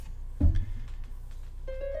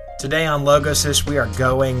Today on Logosish, we are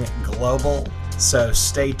going global, so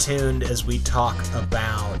stay tuned as we talk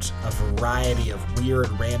about a variety of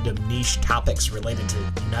weird, random, niche topics related to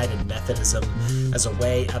United Methodism as a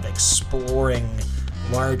way of exploring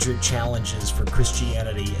larger challenges for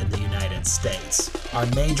Christianity in the United States. Our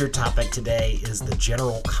major topic today is the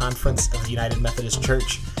General Conference of the United Methodist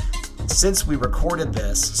Church. Since we recorded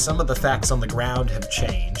this, some of the facts on the ground have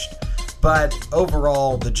changed, but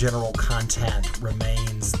overall, the general content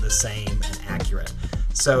remains the same and accurate.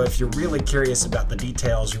 So if you're really curious about the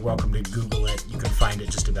details, you're welcome to Google it. You can find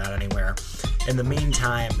it just about anywhere. In the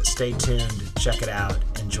meantime, stay tuned, check it out,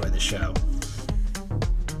 enjoy the show.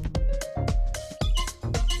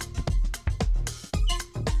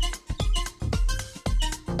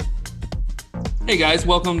 Hey guys,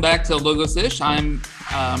 welcome back to Logosish. I'm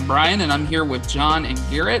Brian, and I'm here with John and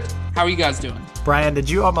Garrett. How are you guys doing? Brian, did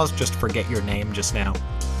you almost just forget your name just now?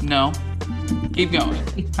 No. Keep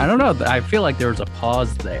going. I don't know. I feel like there was a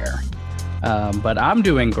pause there. But I'm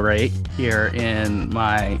doing great here in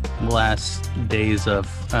my last days of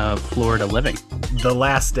Florida living. The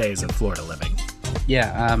last days of Florida living.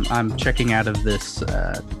 Yeah, I'm checking out of this,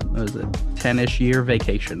 10-ish year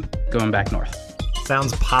vacation, going back north.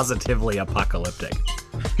 Sounds positively apocalyptic.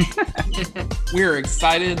 We're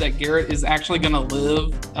excited that Garrett is actually going to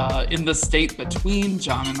live in the state between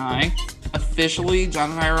John and I. Officially,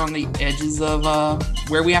 John and I are on the edges of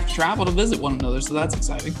where we have to travel to visit one another, so that's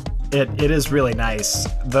exciting. It is really nice.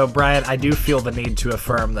 Though, Brian, I do feel the need to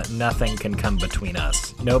affirm that nothing can come between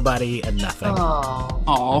us. Nobody and nothing.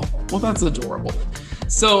 Oh, well, that's adorable.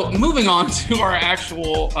 So moving on to our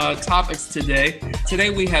actual topics today. Today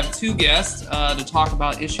we have two guests to talk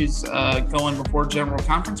about issues going before General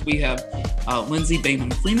Conference. We have Lindsay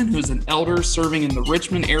Bayman Freeman, who's an elder serving in the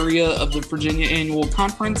Richmond area of the Virginia Annual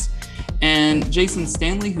Conference, and Jason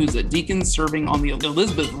Stanley, who's a deacon serving on the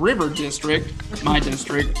Elizabeth River District, my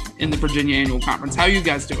district, in the Virginia Annual Conference. How are you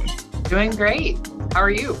guys doing? Doing great. How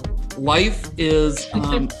are you? Life is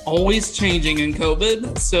always changing in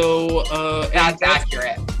COVID, so that's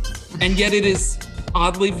accurate. And yet it is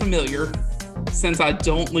oddly familiar since I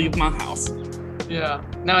don't leave my house. Yeah.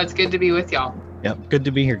 No, it's good to be with y'all. Yep. Good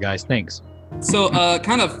to be here, guys. Thanks. So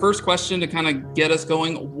kind of first question to kind of get us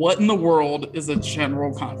going. What in the world is a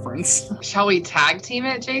general conference? Shall we tag team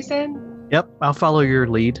it, Jason? Yep. I'll follow your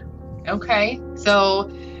lead. Okay. So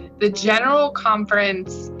the General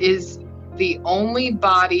Conference is the only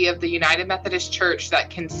body of the United Methodist Church that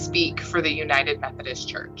can speak for the United Methodist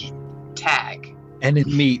Church. Tag. And it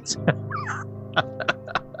meets. How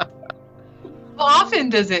often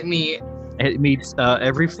does it meet? It meets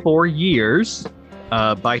every 4 years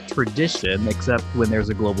by tradition, except when there's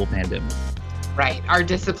a global pandemic. Right. Our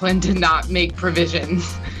discipline did not make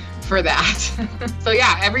provisions for that. So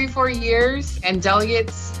yeah, every 4 years, and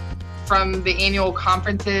delegates from the annual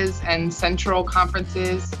conferences and central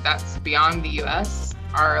conferences, that's beyond the U.S.,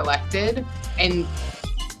 are elected. And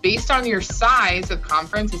based on your size of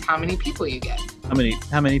conference is how many people you get.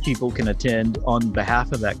 How many people can attend on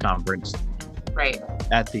behalf of that conference? Right.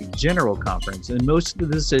 At the General Conference. And most of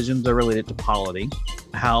the decisions are related to polity,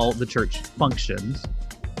 how the church functions,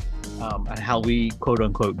 and how we quote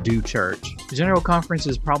unquote do church. The General Conference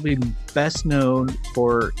is probably best known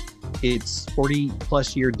for its 40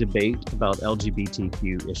 plus year debate about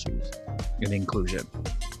LGBTQ issues and inclusion.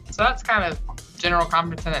 So that's kind of General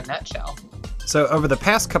Conference in a nutshell. So over the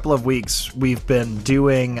past couple of weeks, we've been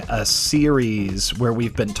doing a series where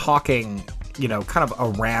we've been talking, kind of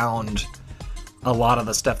around a lot of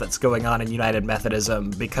the stuff that's going on in United Methodism,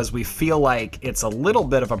 because we feel like it's a little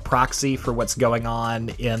bit of a proxy for what's going on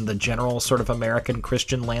in the general sort of American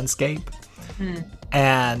Christian landscape.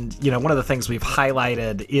 And, one of the things we've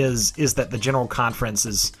highlighted is that the General Conference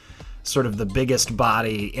is sort of the biggest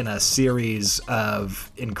body in a series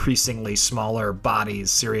of increasingly smaller bodies,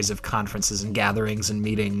 series of conferences and gatherings and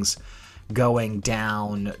meetings going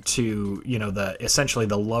down to, essentially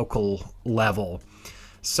the local level.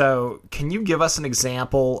 So can you give us an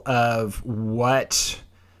example of what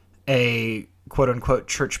a quote-unquote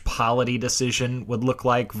church polity decision would look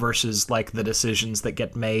like versus like the decisions that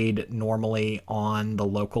get made normally on the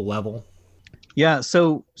local level? Yeah,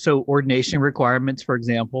 so ordination requirements, for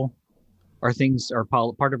example, are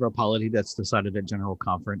part of our polity that's decided at General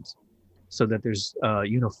Conference, so that there's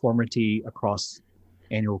uniformity across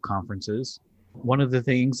annual conferences. One of the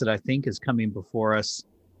things that I think is coming before us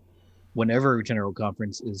whenever General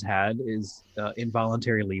Conference is had is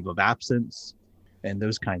involuntary leave of absence and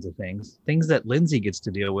those kinds of things that Lindsay gets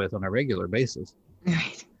to deal with on a regular basis.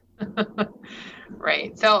 Right.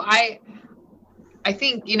 Right. So I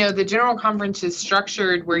think, the general conference is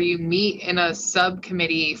structured where you meet in a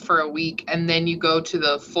subcommittee for a week and then you go to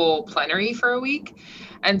the full plenary for a week.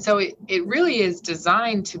 And so it really is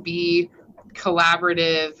designed to be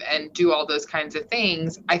collaborative and do all those kinds of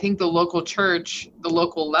things. I think the local church, the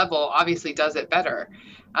local level obviously does it better.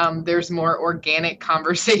 There's more organic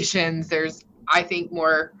conversations. There's, I think,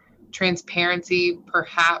 more transparency,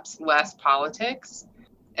 perhaps less politics.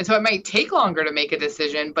 And so it might take longer to make a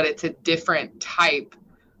decision, but it's a different type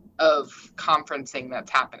of conferencing that's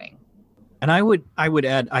happening. And I would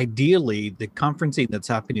add, ideally, the conferencing that's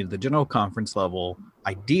happening at the general conference level,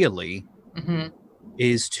 ideally,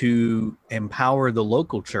 is to empower the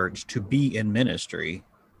local church to be in ministry.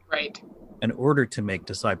 Right. In order to make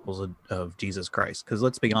disciples of Jesus Christ. Because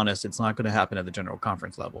let's be honest, it's not going to happen at the general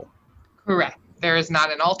conference level. Correct. There is not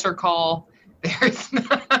an altar call. There's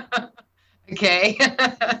not... Okay.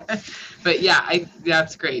 But yeah,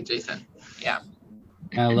 that's great, Jason. Yeah.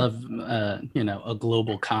 I love, a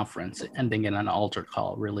global conference ending in an altar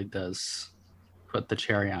call really does put the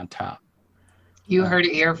cherry on top. You heard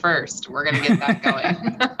it here first. We're going to get that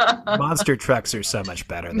going. Monster trucks are so much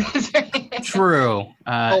better, though. True.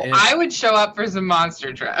 I would show up for some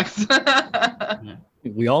monster trucks.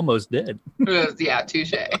 We almost did. Yeah,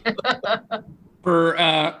 touche.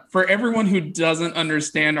 For everyone who doesn't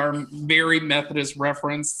understand our very Methodist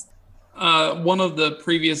reference, one of the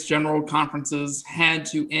previous general conferences had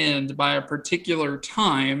to end by a particular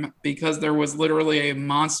time because there was literally a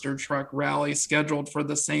monster truck rally scheduled for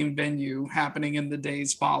the same venue happening in the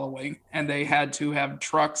days following, and they had to have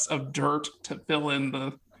trucks of dirt to fill in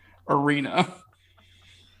the arena.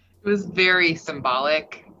 It was very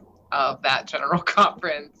symbolic of that general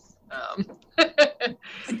conference.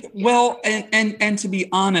 Well, and to be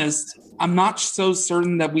honest, I'm not so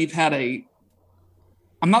certain that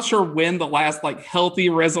I'm not sure when the last healthy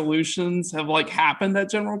resolutions have happened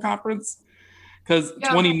at general conference, because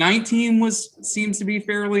 2019 seems to be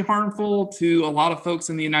fairly harmful to a lot of folks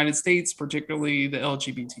in the United States, particularly the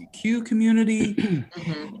LGBTQ community.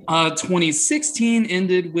 2016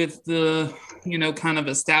 ended with the kind of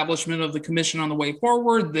establishment of the Commission on the Way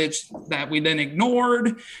Forward that we then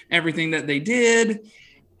ignored everything that they did.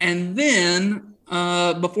 And then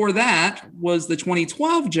before that was the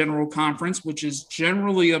 2012 General Conference, which is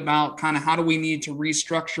generally about kind of how do we need to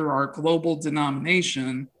restructure our global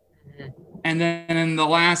denomination. And then in the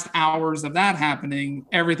last hours of that happening,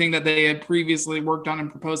 everything that they had previously worked on and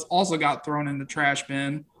proposed also got thrown in the trash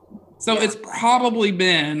bin. So it's probably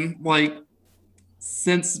been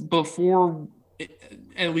since before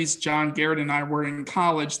at least John Garrett and I were in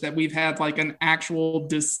college that we've had an actual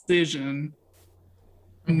decision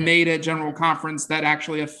made at general conference that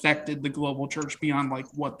actually affected the global church beyond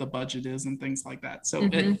what the budget is and things like that. So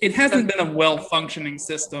it hasn't been a well-functioning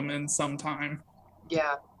system in some time.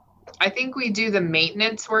 Yeah. I think we do the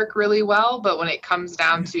maintenance work really well, but when it comes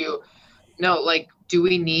down to do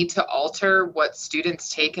we need to alter what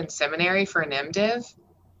students take in seminary for an MDiv?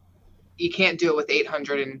 You can't do it with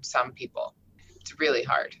 800 and some people. It's really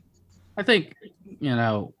hard. I think,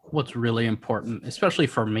 what's really important, especially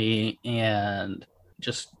for me and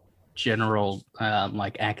just general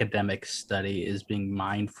academic study, is being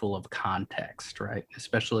mindful of context, right?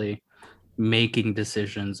 Especially making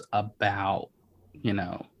decisions about,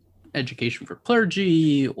 education for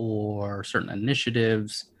clergy or certain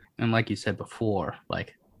initiatives. And like you said before,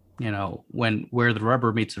 where the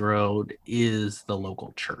rubber meets the road is the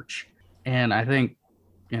local church. And I think,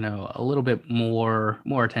 a little bit more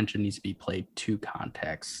attention needs to be played to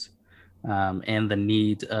context and the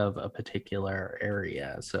needs of a particular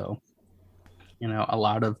area. So, a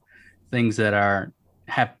lot of things that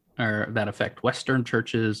that affect Western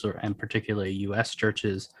churches and particularly U.S.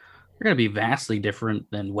 churches are going to be vastly different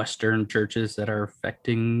than Western churches that are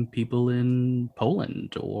affecting people in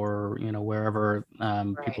Poland or, wherever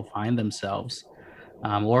people find themselves.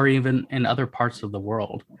 Or even in other parts of the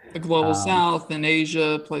world. The global south and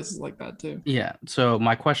Asia, places like that too. Yeah. So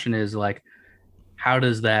my question is how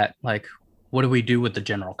does that, what do we do with the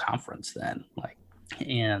general conference then?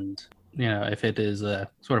 And, if it is a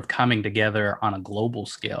sort of coming together on a global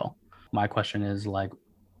scale, my question is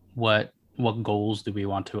what goals do we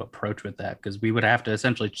want to approach with that? Because we would have to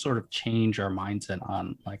essentially sort of change our mindset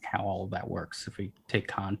on how all of that works if we take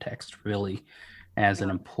context really as an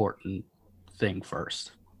important thing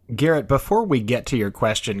first. Garrett, before we get to your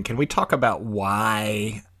question, can we talk about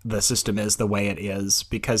why the system is the way it is?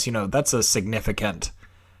 Because, that's a significant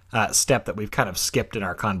step that we've kind of skipped in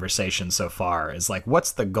our conversation so far, is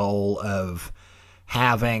what's the goal of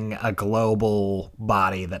having a global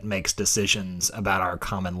body that makes decisions about our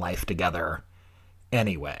common life together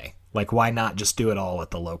anyway? Like, why not just do it all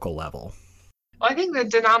at the local level? Well, I think the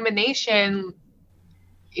denomination,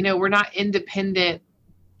 we're not independent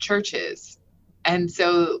churches. And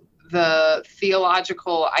so the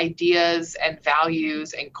theological ideas and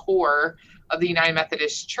values and core of the United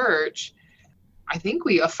Methodist Church, I think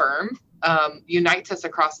we affirm, unites us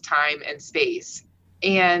across time and space.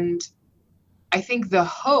 And I think the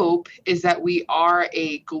hope is that we are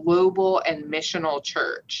a global and missional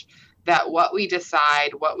church, that what we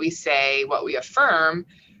decide, what we say, what we affirm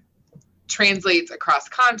translates across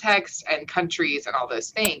context and countries and all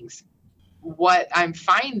those things. What I'm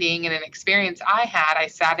finding in an experience I had, I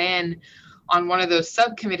sat in on one of those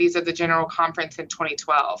subcommittees of the General Conference in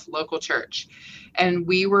 2012, local church, and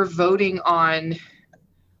we were voting on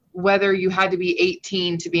whether you had to be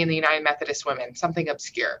 18 to be in the United Methodist Women, something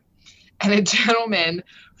obscure. And a gentleman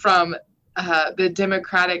from the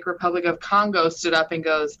Democratic Republic of Congo stood up and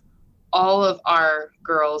goes, all of our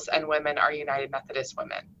girls and women are United Methodist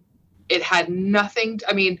women. It had nothing,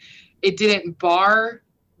 it didn't bar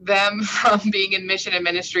them from being in mission and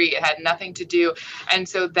ministry. It had nothing to do. And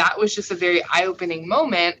so that was just a very eye-opening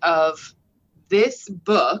moment of, this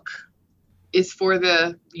book is for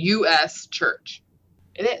the U.S. church.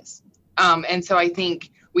 It is. And so I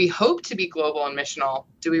think we hope to be global and missional.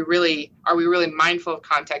 Are we really mindful of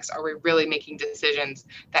context? Are we really making decisions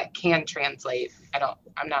that can translate?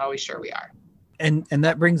 I'm not always sure we are. And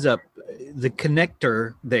that brings up the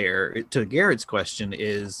connector there to Garrett's question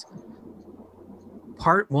is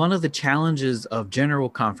one of the challenges of General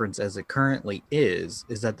Conference as it currently is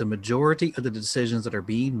that the majority of the decisions that are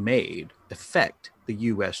being made affect the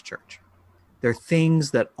U.S. church. They're things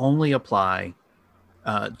that only apply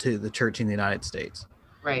to the church in the United States.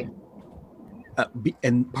 Right.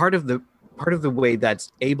 And part of the way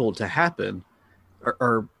that's able to happen,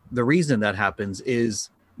 or the reason that happens, is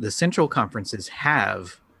the central conferences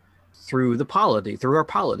have, through our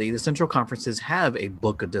polity, the central conferences have a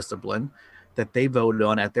book of discipline that they voted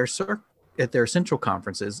on at their central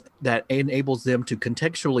conferences that enables them to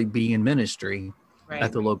contextually be in ministry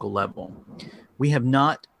at the local level. We have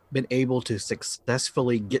not been able to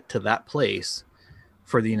successfully get to that place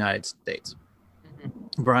for the United States.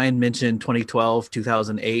 Mm-hmm. Brian mentioned 2012,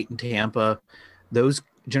 2008 in Tampa. Those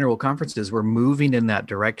general conferences were moving in that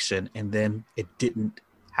direction, and then it didn't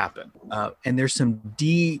happen. And there's some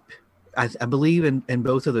deep, I believe in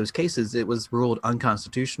both of those cases, it was ruled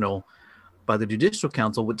unconstitutional by the Judicial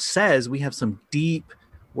Council, which says we have some deep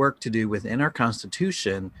work to do within our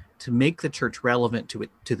Constitution to make the church relevant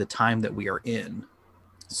to the time that we are in,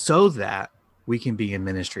 so that we can be in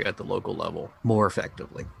ministry at the local level more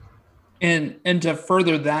effectively. And to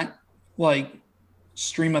further that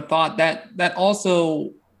stream of thought, that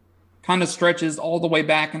also kind of stretches all the way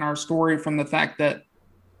back in our story from the fact that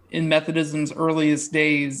in Methodism's earliest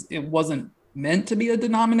days, it wasn't meant to be a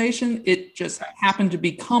denomination. It just happened to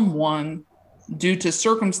become one due to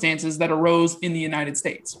circumstances that arose in the United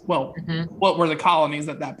States. Well, what were the colonies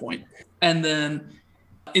at that point? And then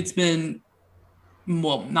it's been,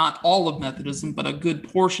 well, not all of Methodism, but a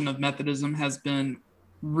good portion of Methodism has been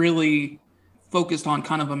really focused on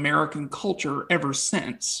kind of American culture ever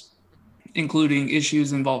since, including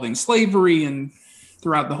issues involving slavery and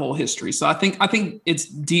throughout the whole history. So I think it's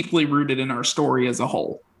deeply rooted in our story as a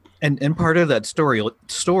whole. And part of that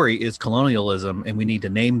story is colonialism, and we need to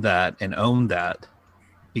name that and own that,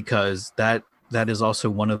 because that is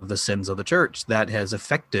also one of the sins of the church that has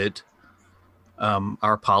affected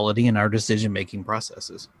our polity and our decision-making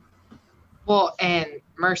processes. Well, and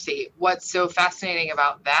Mercy, what's so fascinating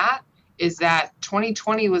about that is that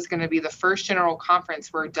 2020 was going to be the first general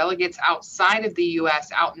conference where delegates outside of the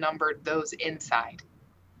U.S. outnumbered those inside.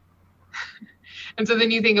 And so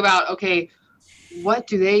then you think about, okay, what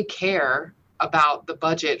do they care about the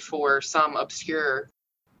budget for some obscure,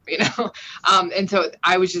 and so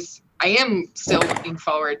I am still looking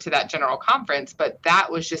forward to that general conference, but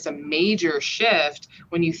that was just a major shift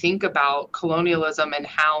when you think about colonialism and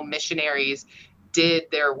how missionaries did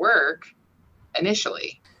their work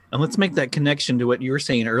initially. And let's make that connection to what you were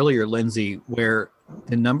saying earlier, Lindsay, where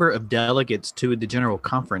the number of delegates to the general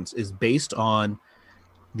conference is based on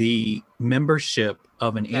the membership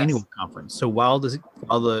of an annual conference. So while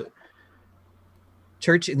the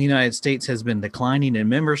church in the United States has been declining in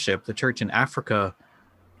membership, the church in Africa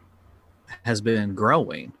has been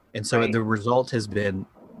growing. And so the result has been,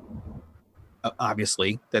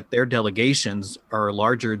 obviously, that their delegations are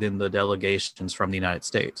larger than the delegations from the United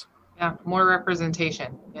States. Yeah, more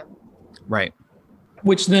representation. Yeah. Right.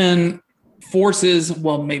 Which then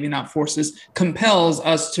compels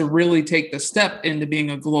us to really take the step into being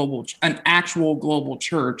an actual global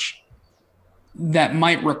church that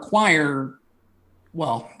might require,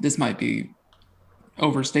 well, this might be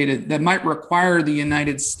overstated, that might require the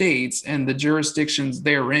United States and the jurisdictions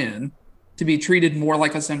therein to be treated more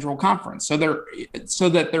like a central conference. So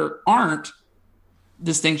that there aren't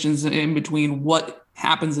distinctions in between what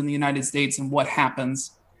happens in the United States and what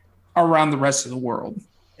happens around the rest of the world.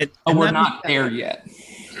 We're not there yet.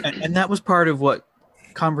 And that was part of what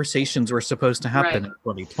conversations were supposed to happen in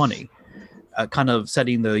 2020, kind of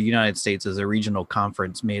setting the United States as a regional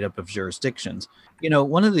conference made up of jurisdictions.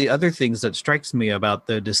 One of the other things that strikes me about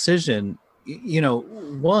the decision,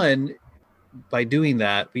 one, by doing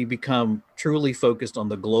that, we become truly focused on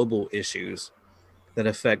the global issues that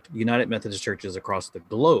affect United Methodist churches across the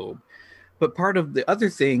globe. But part of the other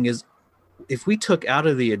thing is, if we took out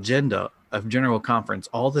of the agenda of General Conference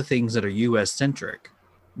all the things that are U.S. centric,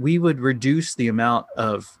 we would reduce the amount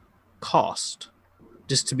of cost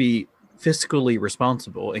just to be fiscally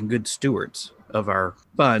responsible and good stewards of our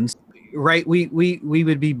funds. Right? We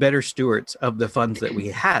would be better stewards of the funds that we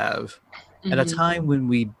have at a time when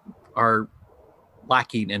we are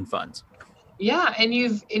lacking in funds. Yeah, and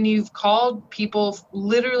you've called people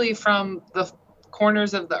literally from the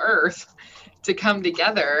corners of the earth to come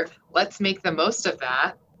together. Let's make the most of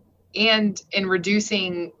that. And in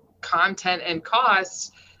reducing content and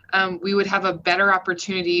costs, we would have a better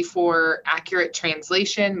opportunity for accurate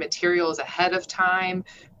translation, materials ahead of time,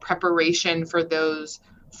 preparation for those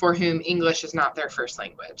for whom English is not their first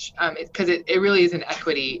language, because it really is an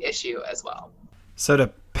equity issue as well. So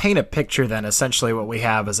to paint a picture, then, essentially what we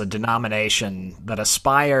have is a denomination that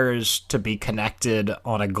aspires to be connected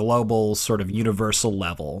on a global, sort of universal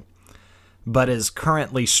level, but is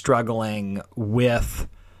currently struggling with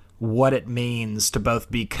what it means to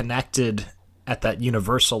both be connected at that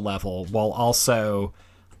universal level while also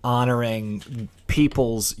honoring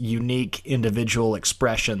people's unique individual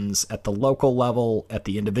expressions at the local level, at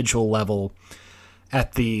the individual level,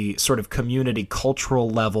 at the sort of community cultural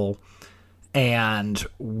level. And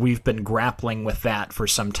we've been grappling with that for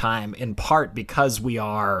some time, in part because we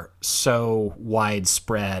are so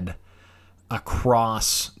widespread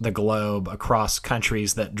across the globe, across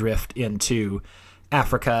countries that drift into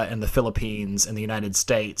Africa and the Philippines and the United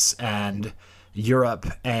States and Europe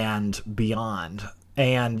and beyond.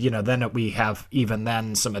 And, then we have even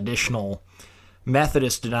then some additional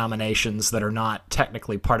Methodist denominations that are not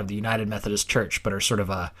technically part of the United Methodist Church, but are sort of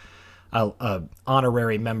a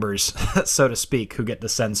honorary members, so to speak, who get to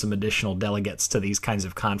send some additional delegates to these kinds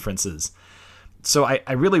of conferences. So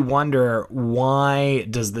I really wonder, why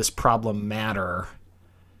does this problem matter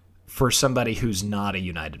for somebody who's not a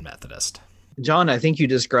United Methodist? John, I think you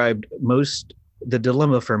described the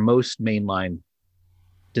dilemma for most mainline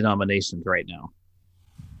denominations right now.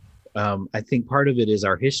 I think part of it is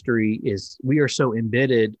our history we are so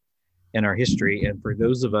embedded in our history. And for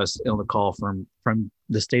those of us on the call from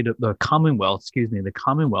the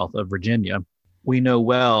Commonwealth of Virginia, we know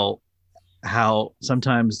well how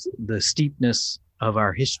sometimes the steepness of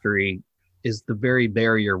our history is the very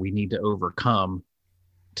barrier we need to overcome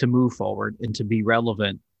to move forward and to be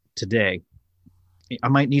relevant today. I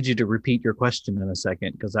might need you to repeat your question in a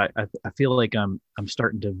second, because I feel like I'm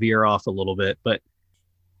starting to veer off a little bit. But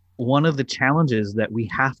one of the challenges that we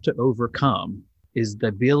have to overcome is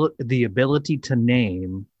the ability to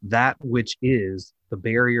name that which is the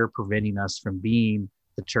barrier preventing us from being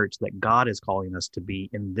the church that God is calling us to be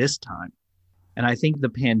in this time. And I think the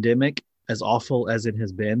pandemic, as awful as it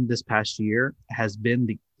has been this past year, has been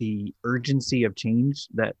the urgency of change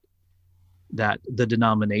that the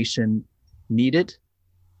denomination needed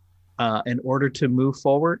in order to move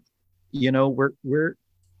forward. We're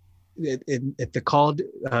at the called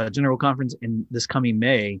General Conference in this coming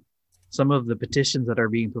May. Some of the petitions that are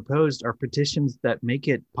being proposed are petitions that make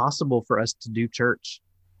it possible for us to do church.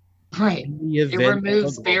 Right. It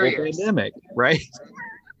removes barriers. Pandemic, right?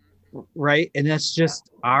 Right. And that's just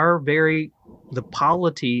the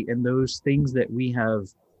polity and those things that we have,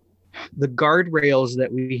 the guardrails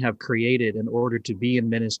that we have created in order to be in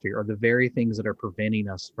ministry are the very things that are preventing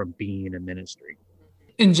us from being in ministry.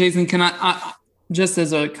 And Jason, can I just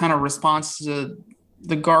as a kind of response to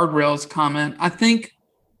the guardrails comment, I think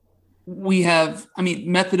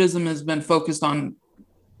Methodism has been focused on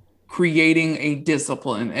creating a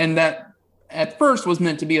discipline, and that at first was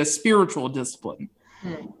meant to be a spiritual discipline.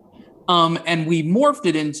 And we morphed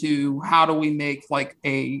it into, how do we make like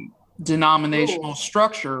a denominational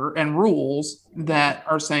structure and rules that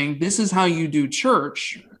are saying this is how you do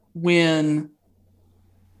church, when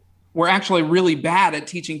we're actually really bad at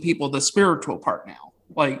teaching people the spiritual part now.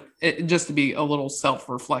 Just to be a little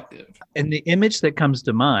self-reflective. And the image that comes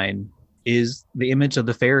to mind is the image of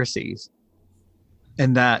the Pharisees.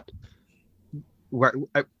 and that where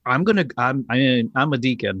I'm a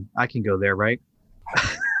deacon. I can go there, right?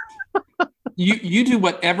 You do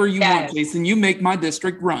whatever you want, Yes. Jason. You make my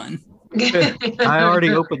district run. I already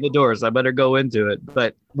opened the doors. I better go into it.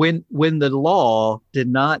 But when the law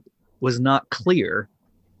was not clear,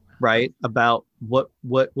 right, about what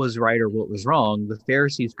was right or what was wrong, the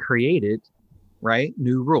Pharisees created, right,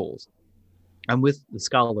 new rules. I'm with the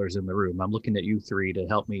scholars in the room. I'm looking at you three to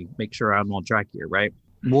help me make sure I'm on track here, right?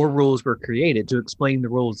 More rules were created to explain the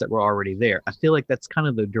rules that were already there. I feel like that's kind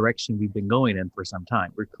of the direction we've been going in for some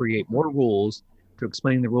time. We create more rules to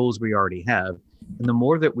explain the rules we already have. And the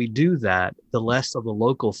more that we do that, the less of the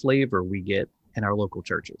local flavor we get in our local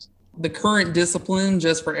churches. The current discipline,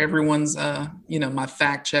 just for everyone's, my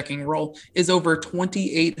fact-checking role, is over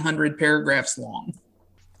 2,800 paragraphs long,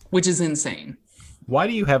 which is insane. Why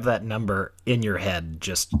do you have that number in your head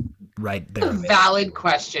just right there? Valid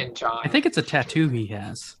question, John. I think it's a tattoo he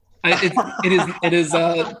has. It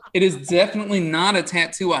is definitely not a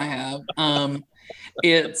tattoo I have.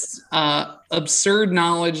 It's absurd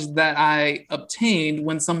knowledge that I obtained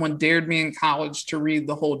when someone dared me in college to read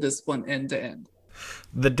the whole discipline end to end.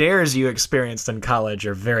 The dares you experienced in college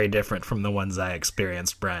are very different from the ones I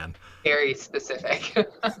experienced, Brian. Very specific.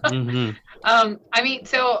 Mm-hmm.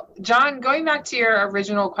 So John, going back to your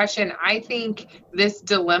original question, I think this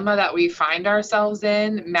dilemma that we find ourselves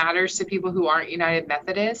in matters to people who aren't United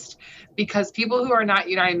Methodist, because people who are not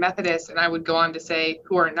United Methodist, and I would go on to say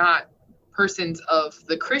who are not persons of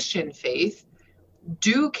the Christian faith,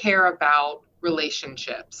 do care about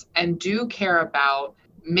relationships and do care about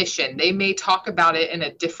mission. They may talk about it in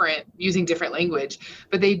using different language,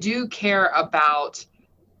 but they do care about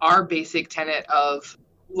our basic tenet of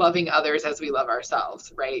loving others as we love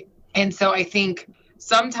ourselves, right? And so I think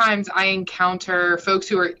sometimes I encounter folks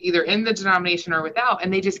who are either in the denomination or without,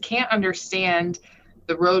 and they just can't understand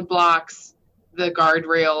the roadblocks, the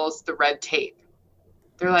guardrails, the red tape.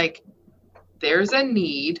 They're like, there's a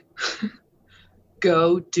need,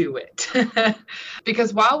 go do it.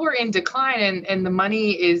 Because while we're in decline and the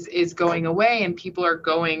money is going away and people are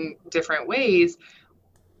going different ways,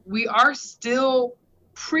 we are still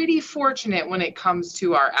pretty fortunate when it comes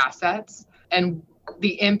to our assets and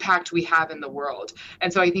the impact we have in the world.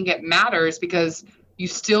 And so I think it matters because you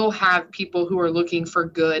still have people who are looking for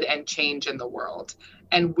good and change in the world.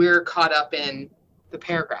 And we're caught up in the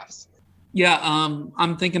paragraphs. Yeah,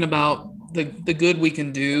 I'm thinking about the good we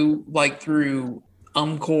can do, like through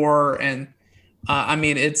UMCOR, and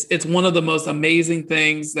it's one of the most amazing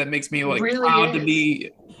things that makes me like really proud is. to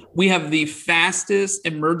be. We have the fastest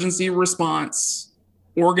emergency response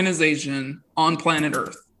organization on planet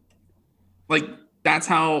Earth. Like, that's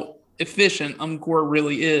how efficient UMCOR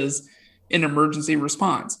really is in emergency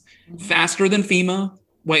response. Faster than FEMA,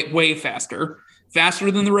 way faster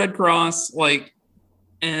than the Red Cross,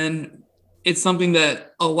 and it's something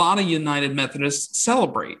that a lot of United Methodists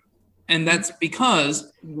celebrate. And that's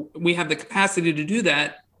because we have the capacity to do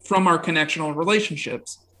that from our connectional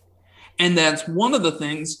relationships. And that's one of the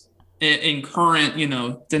things in current,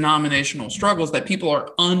 denominational struggles that people are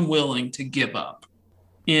unwilling to give up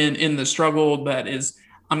in the struggle that is,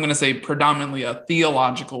 I'm going to say, predominantly a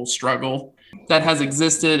theological struggle that has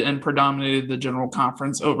existed and predominated the General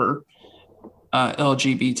Conference over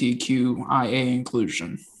LGBTQIA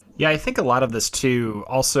inclusion. Yeah, I think a lot of this, too,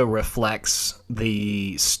 also reflects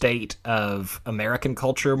the state of American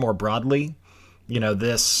culture more broadly.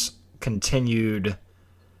 This continued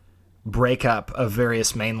breakup of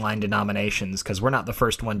various mainline denominations, because we're not the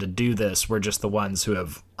first one to do this. We're just the ones who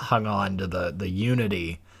have hung on to the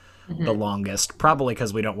unity the longest, probably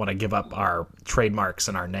because we don't want to give up our trademarks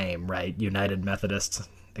and our name, right? United Methodists,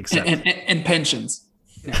 except... And pensions.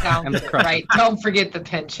 Right. Don't forget the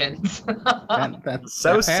pensions. That's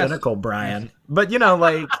so cynical, Brian. But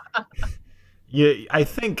I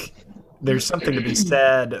think there's something to be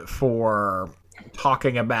said for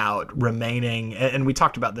talking about remaining, and we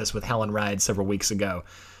talked about this with Helen Ride several weeks ago,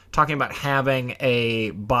 talking about having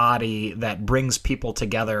a body that brings people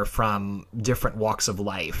together from different walks of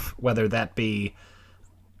life, whether that be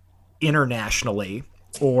internationally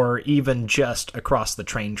or even just across the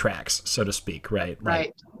train tracks, so to speak, right?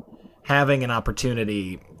 Right. Having an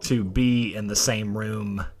opportunity to be in the same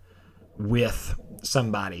room with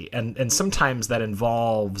somebody. And sometimes that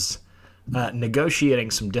involves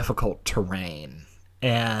negotiating some difficult terrain.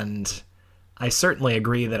 And I certainly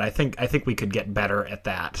agree that I think we could get better at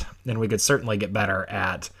that. And we could certainly get better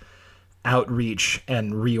at outreach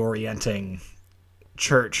and reorienting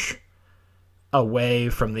church away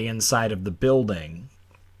from the inside of the building.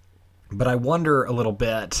 But I wonder a little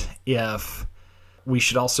bit if we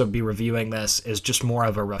should also be reviewing this as just more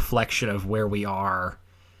of a reflection of where we are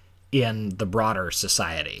in the broader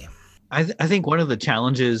society. I think one of the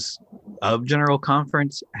challenges of General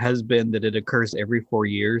Conference has been that it occurs every 4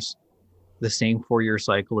 years, the same 4-year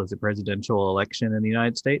cycle as the presidential election in the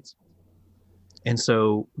United States. And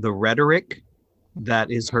so the rhetoric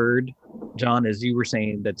that is heard, John, as you were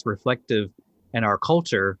saying, that's reflective in our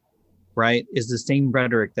culture, right, is the same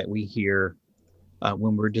rhetoric that we hear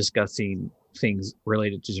when we're discussing things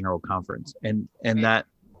related to General Conference. And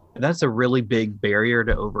that's a really big barrier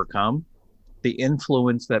to overcome. The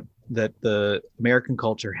influence that the American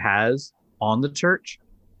culture has on the church,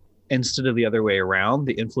 instead of the other way around,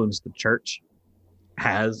 the influence the church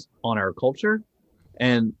has on our culture.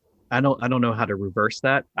 And I don't know how to reverse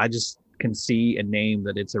that. I just can see and name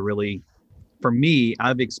that it's a really, for me,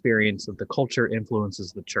 I've experienced that the culture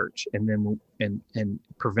influences the church and then and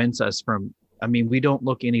prevents us from, I mean, we don't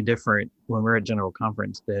look any different when we're at General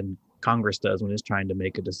Conference than Congress does when it's trying to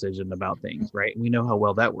make a decision about things, right? We know how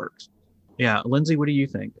well that works. Yeah, Lindsay, what do you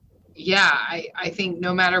think? Yeah, I think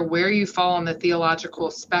no matter where you fall on the theological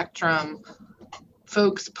spectrum,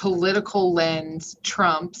 folks' political lens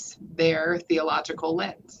trumps their theological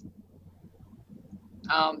lens.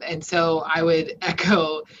 And so I would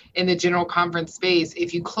echo in the General Conference space,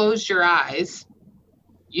 if you close your eyes,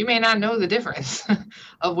 you may not know the difference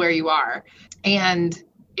of where you are. And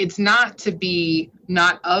it's not to be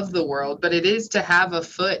not of the world, but it is to have a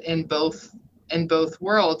foot in both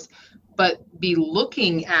worlds, but be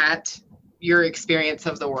looking at your experience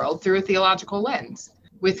of the world through a theological lens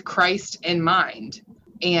with Christ in mind,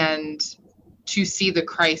 and to see the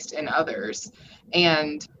Christ in others.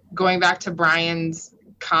 And going back to Brian's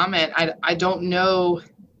comment, I don't know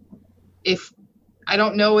if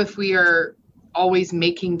we are always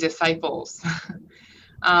making disciples.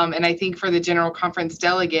 And I think for the General Conference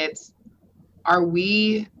delegates, are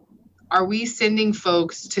we sending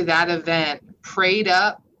folks to that event prayed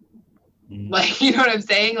up? Like, you know what I'm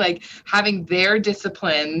saying? Like having their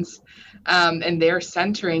disciplines and their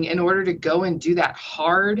centering in order to go and do that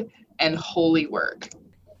hard and holy work.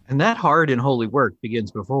 And that hard and holy work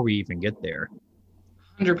begins before we even get there.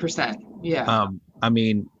 100%. Yeah. I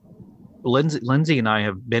mean, Lindsay and I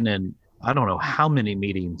have been in, I don't know how many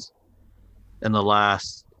meetings in the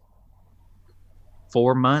last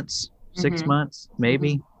 4 months, 6 months,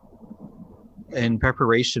 maybe, in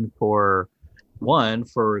preparation for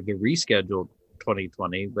the rescheduled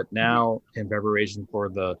 2020, but now in preparation for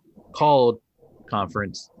the called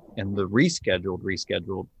conference and the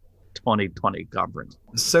rescheduled 2020 conference.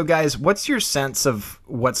 So guys, what's your sense of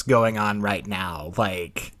what's going on right now?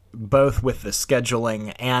 Like both with the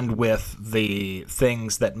scheduling and with the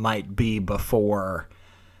things that might be before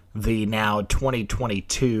the now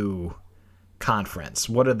 2022 conference.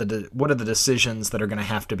 What are the decisions that are going to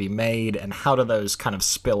have to be made, and how do those kind of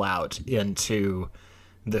spill out into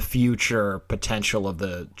the future potential of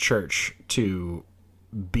the church to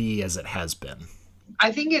be as it has been?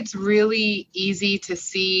 I think it's really easy to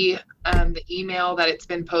see the email that it's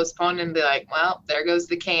been postponed and be like, well, there goes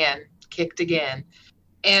the can, kicked again.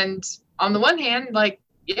 And on the one hand, like,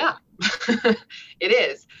 yeah, it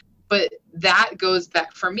is. But that goes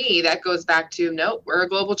back, for me, that goes back to, no, we're a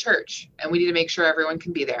global church and we need to make sure everyone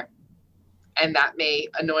can be there. And that may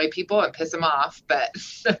annoy people and piss them off, but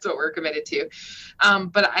that's what we're committed to.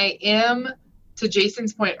 But I am, to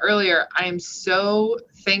Jason's point earlier, I am so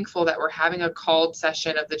thankful that we're having a called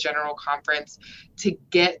session of the General Conference to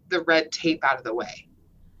get the red tape out of the way.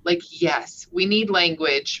 Like, yes, we need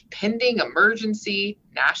language, pending emergency,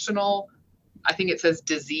 national, I think it says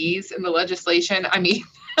disease in the legislation. I mean,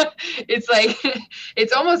 it's like,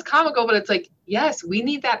 it's almost comical, but it's like, yes, we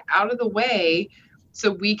need that out of the way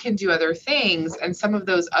so we can do other things. And some of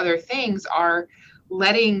those other things are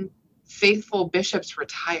letting faithful bishops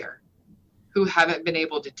retire who haven't been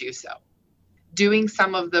able to do so. Doing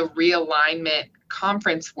some of the realignment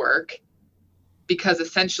conference work, because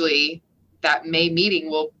essentially that May meeting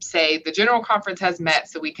will say the General Conference has met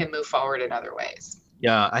so we can move forward in other ways.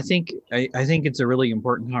 Yeah, I think it's a really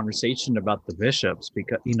important conversation about the bishops,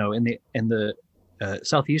 because, you know, in the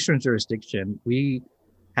Southeastern jurisdiction, we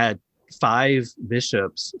had 5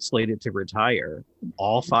 bishops slated to retire.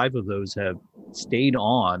 All 5 of those have stayed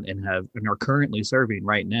on and are currently serving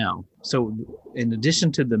right now. So in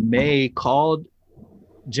addition to the May called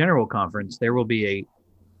General Conference, there will be a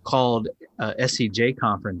called SCJ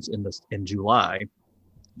conference in July,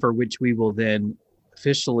 for which we will then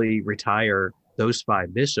officially retire those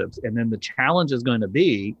 5 bishops. And then the challenge is going to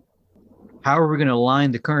be, how are we going to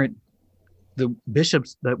align the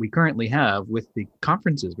bishops that we currently have with the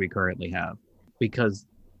conferences we currently have? Because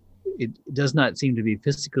it does not seem to be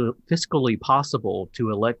fiscally possible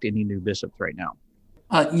to elect any new bishops right now.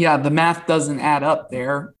 Yeah, the math doesn't add up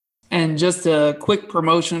there. And just a quick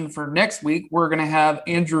promotion for next week, we're going to have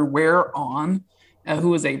Andrew Ware on,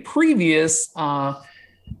 who is a previous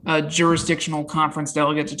jurisdictional conference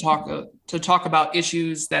delegate to talk about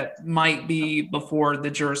issues that might be before the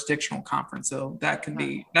jurisdictional conference. So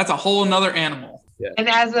that's a whole nother animal. Yeah. And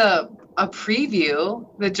as a preview,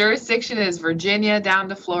 the jurisdiction is Virginia down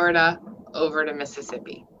to Florida over to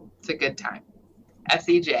Mississippi. It's a good time.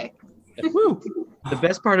 SEJ. Woo. The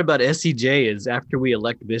best part about SEJ is after we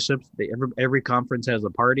elect bishops, every conference has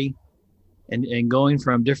a party, and going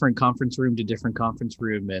from different conference room to different conference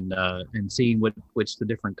room and seeing which the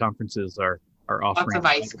different conferences are offering. Lots of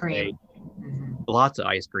ice cream. Lots of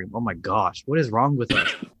ice cream. Oh my gosh, what is wrong with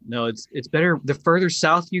us? No, it's better. The further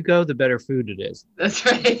south you go, the better food it is. That's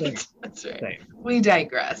right. That's right. Same. We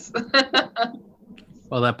digress.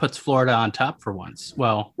 Well, that puts Florida on top for once.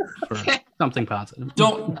 Well, for something positive.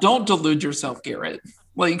 Don't delude yourself, Garrett.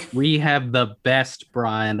 Like, we have the best,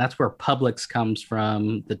 Brian. That's where Publix comes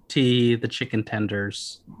from. The tea, the chicken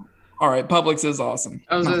tenders. All right, Publix is awesome.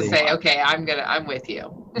 I was going to say, okay, I'm with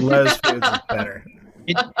you. Lowe's Foods is better.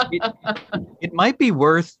 It might be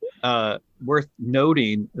worth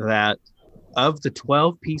noting that of the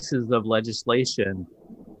 12 pieces of legislation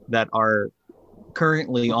that are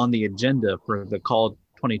currently on the agenda for the called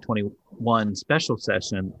 2021 special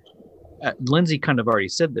session, Lindsay kind of already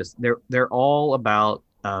said this. They're all about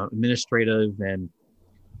administrative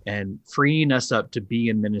and freeing us up to be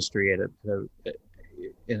administrative.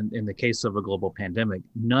 In the case of a global pandemic,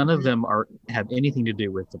 none of them have anything to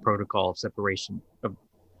do with the protocol of separation of,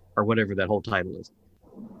 or whatever that whole title is.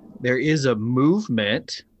 There is a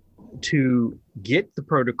movement to get the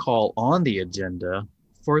protocol on the agenda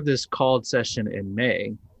for this called session in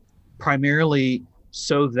May, primarily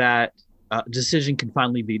so that a decision can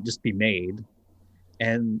finally be made,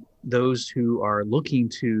 and those who are looking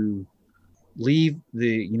to leave the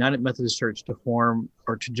United Methodist Church to form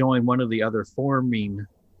or to join one of the other forming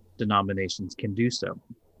denominations can do so.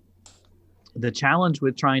 The challenge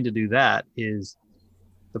with trying to do that is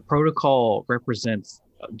the protocol represents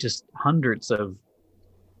just hundreds of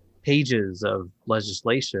pages of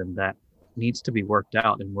legislation that needs to be worked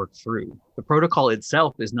out and worked through. The protocol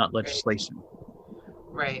itself is not legislation.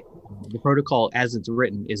 Right. The protocol as it's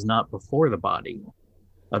written is not before the body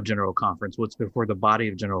of General Conference. What's before the body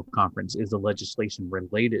of General Conference is the legislation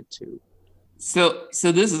related to. So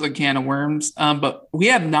this is a can of worms, but we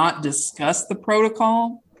have not discussed the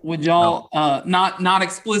protocol. Would y'all not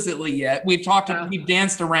explicitly yet? We've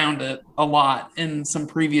danced around it a lot in some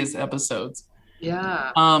previous episodes.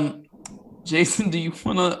 Yeah. Jason, do you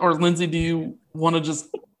want to, or Lindsay, do you want to just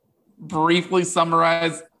briefly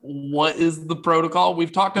summarize what is the protocol?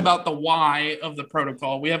 We've talked about the why of the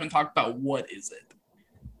protocol. We haven't talked about what is it.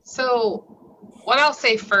 So what I'll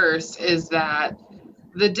say first is that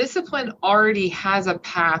the discipline already has a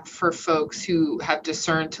path for folks who have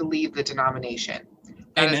discerned to leave the denomination.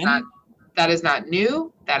 That is not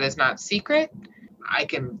new. That is not secret. I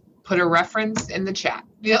can put a reference in the chat.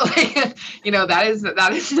 That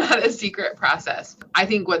is not a secret process. I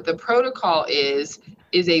think what the protocol is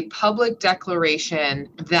a public declaration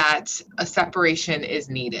that a separation is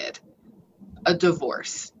needed, a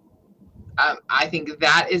divorce. I think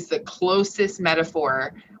that is the closest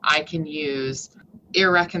metaphor I can use.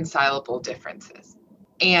 Irreconcilable differences.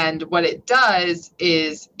 And what it does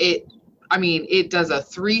is it does a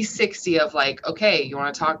 360 of like, okay, you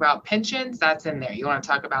want to talk about pensions? That's in there. You want to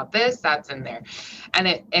talk about this? That's in there. And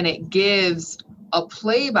it gives a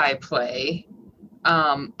play-by-play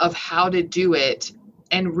of how to do it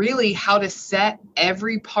and really how to set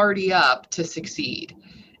every party up to succeed.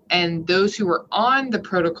 And those who are on the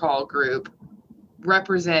protocol group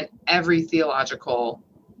represent every theological.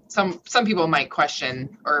 Some people might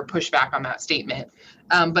question or push back on that statement,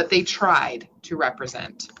 but they tried to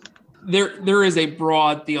represent. There is a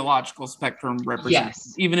broad theological spectrum represented,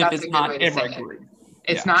 yes, even if it's not every group.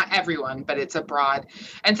 It's not everyone, but it's a broad.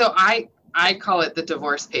 And so I call it the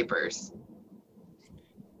divorce papers.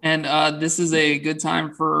 And this is a good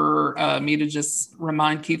time for me to just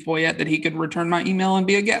remind Keith Boyette that he could return my email and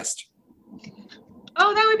be a guest.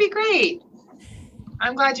 Oh, that would be great.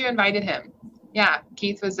 I'm glad you invited him. Yeah,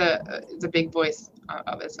 Keith was a big voice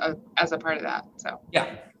of us as a part of that. So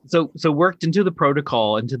yeah. So worked into the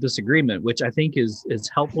protocol, into this agreement, which I think is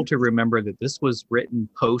helpful to remember that this was written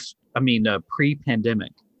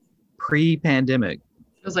pre-pandemic.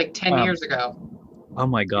 It was like 10 years ago. Oh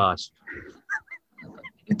my gosh.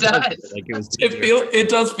 It does. Like it was. It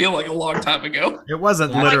does feel like a long time ago. It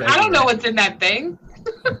wasn't literally. I don't know what's in that thing.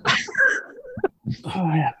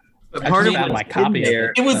 Oh yeah. But I part just of found what's my copy in of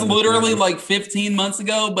there, It was Um, literally like 15 months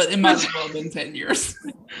ago, but it might as well have been 10 years.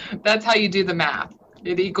 That's how you do the math.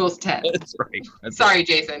 It equals 10. that's right. That's Sorry,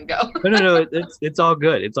 Jason, go. no, it's all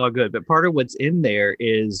good. It's all good. But part of what's in there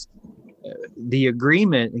is the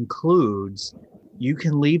agreement includes you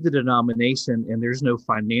can leave the denomination and there's no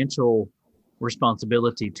financial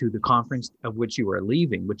responsibility to the conference of which you are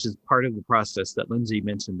leaving, which is part of the process that Lindsay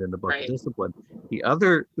mentioned in the book Right. of Discipline. The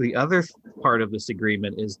other part of this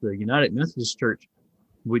agreement is the United Methodist Church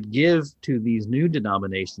would give to these new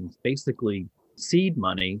denominations basically seed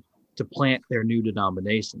money to plant their new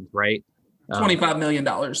denominations, right? $25 million.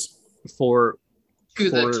 For To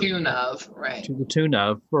the for- tune of, right. to the tune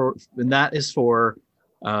of and that is for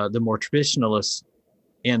the more traditionalist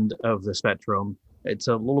end of the spectrum. It's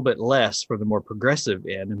a little bit less for the more progressive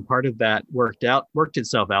end, and part of that worked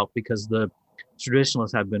itself out because the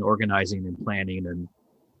traditionalists have been organizing and planning,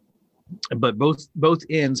 but both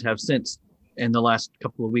ends have since in the last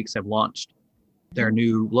couple of weeks have launched their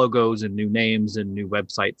new logos and new names and new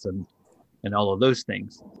websites and all of those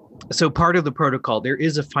things. So part of the protocol, there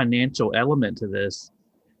is a financial element to this,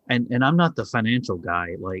 and I'm not the financial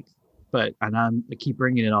guy, I keep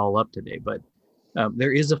bringing it all up today, but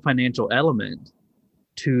there is a financial element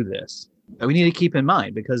to this that we need to keep in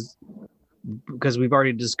mind because we've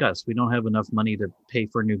already discussed we don't have enough money to pay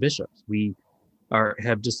for new bishops. We're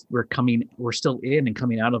still in and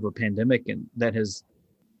coming out of a pandemic, and that has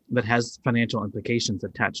financial implications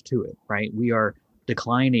attached to it, right? We are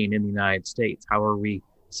declining in the United States. How are we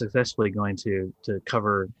successfully going to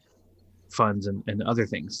cover funds and other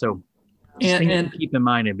things? So just things to keep in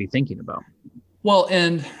mind and be thinking about. Well,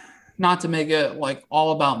 and not to make it like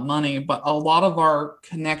all about money, but a lot of our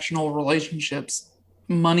connectional relationships,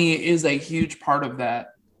 money is a huge part of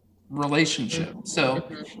that relationship. So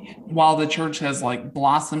while the church has like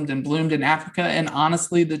blossomed and bloomed in Africa, and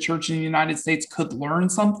honestly, the church in the United States could learn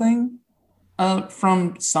something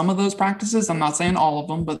from some of those practices. I'm not saying all of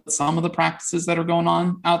them, but some of the practices that are going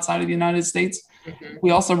on outside of the United States. We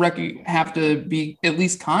also have to be at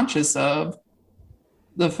least conscious of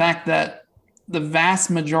the fact that the vast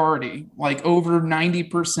majority, like over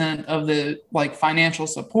 90% of the like financial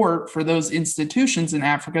support for those institutions in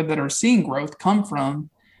Africa that are seeing growth come from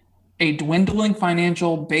a dwindling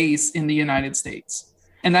financial base in the United States.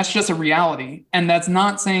 And that's just a reality. And that's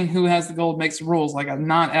not saying who has the gold makes the rules. Like, I'm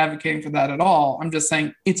not advocating for that at all. I'm just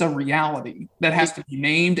saying it's a reality that has to be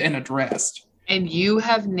named and addressed. And you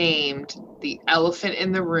have named the elephant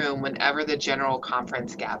in the room whenever the General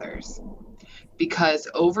Conference gathers. Because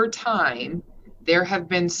over time, there have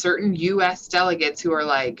been certain U.S. delegates who are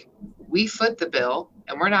like, we foot the bill,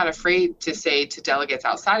 and we're not afraid to say to delegates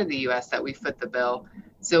outside of the U.S. that we foot the bill,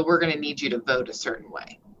 so we're going to need you to vote a certain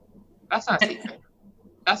way. That's not secret.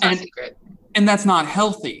 That's not secret. And that's not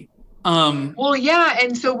healthy. Well, yeah,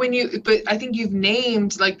 and so but I think you've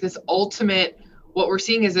named like this ultimate, what we're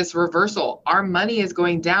seeing is this reversal. Our money is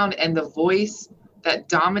going down, and the voice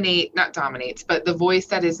that not dominates, but the voice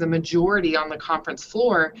that is the majority on the conference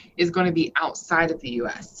floor is going to be outside of the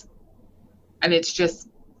US. And it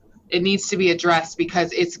needs to be addressed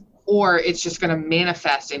because it's just going to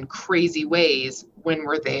manifest in crazy ways when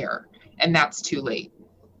we're there. And that's too late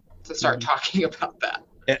to start talking about that.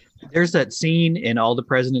 There's that scene in All the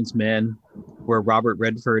President's Men where Robert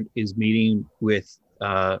Redford is meeting with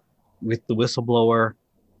the whistleblower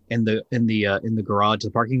in the garage,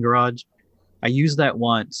 the parking garage. I used that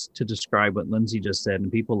once to describe what Lindsay just said,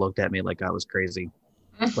 and people looked at me like I was crazy.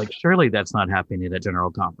 Like, surely that's not happening at a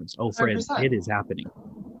General Conference. Oh, friends, 100%. It is happening.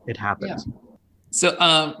 It happens. Yeah. So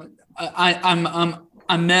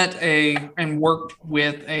I met and worked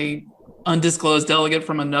with a undisclosed delegate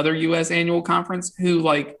from another U.S. annual conference who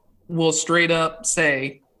like will straight up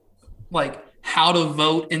say like how to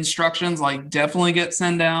vote instructions like definitely get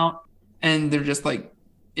sent out, and they're just like,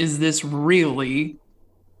 is this really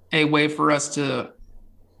a way for us to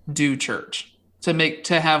do church, to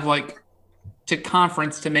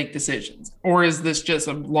conference to make decisions, or is this just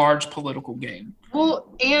a large political game?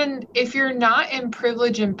 Well, and if you're not in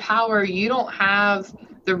privilege and power, you don't have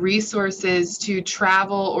the resources to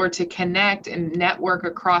travel or to connect and network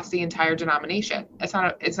across the entire denomination. It's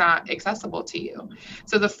not accessible to you.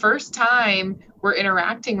 So the first time we're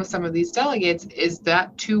interacting with some of these delegates is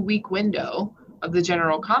that 2-week window of the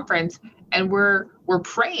General Conference, and we're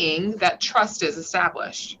praying that trust is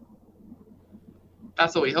established.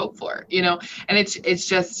 That's what we hope for, and it's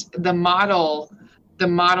just the model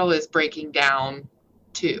is breaking down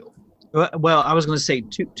too. Well, I was going to say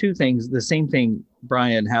two things. The same thing,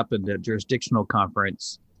 Brian, happened at jurisdictional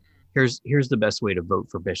conference. Here's the best way to vote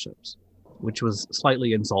for bishops. which was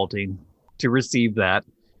slightly insulting to receive that.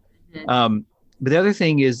 Mhm. But the other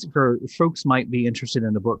thing is, for folks might be interested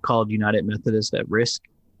in a book called United Methodist at Risk.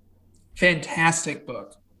 Fantastic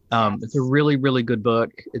book. It's a really, really good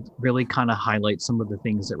book. It really kind of highlights some of the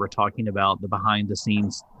things that we're talking about, the behind the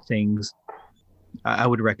scenes things. I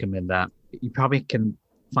would recommend that. You probably can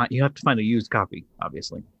you have to find a used copy,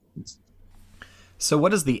 obviously. So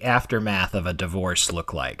what does the aftermath of a divorce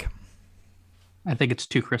look like? I think it's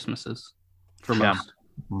 2 Christmases for Yeah. most.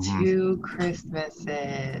 Mhm. 2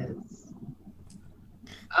 Christmases.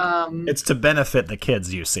 It's to benefit the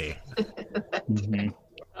kids, you see. Mhm.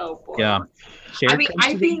 Oh boy. Yeah. I mean,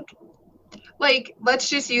 I think, like, let's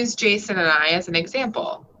just use Jason and I as an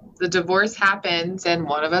example. The divorce happens and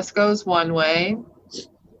one of us goes one way.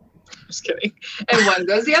 Just kidding. And one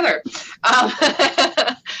goes the other.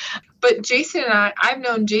 But Jason and I've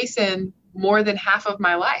known Jason more than half of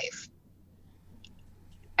my life.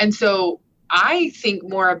 And so I think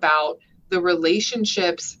more about the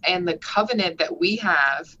relationships and the covenant that we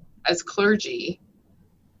have as clergy.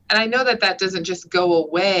 And I know that doesn't just go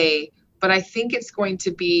away, but I think it's going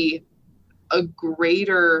to be a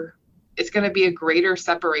greater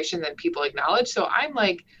separation than people acknowledge. So I'm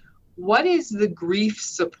like, what is the grief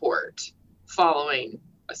support following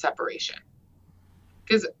a separation?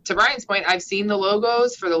 Because to Brian's point, I've seen the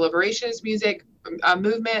logos for the Liberationist music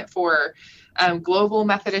movement, for Global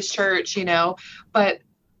Methodist Church, but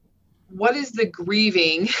what is the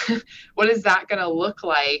grieving? What is that going to look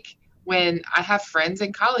like when I have friends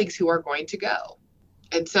and colleagues who are going to go?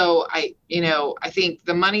 And so I think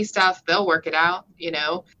the money stuff, they'll work it out,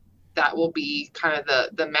 that will be kind of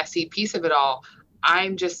the messy piece of it all.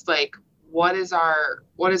 I'm just like, what does our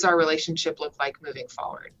relationship look like moving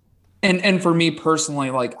forward? And for me personally,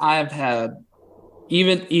 like, I've had,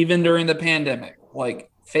 even during the pandemic, like,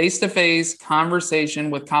 face-to-face conversation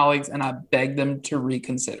with colleagues, and I beg them to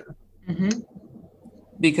reconsider. Mm-hmm.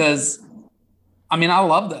 Because, I mean, I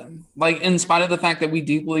love them, like, in spite of the fact that we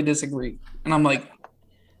deeply disagree. And I'm like,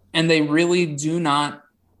 and they really do not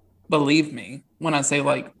believe me when I say,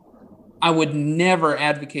 like, I would never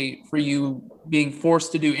advocate for you being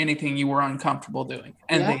forced to do anything you were uncomfortable doing.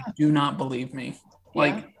 And they do not believe me.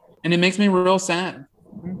 Like, and it makes me real sad.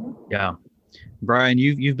 Yeah. Brian,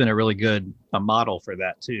 you've been a really good model for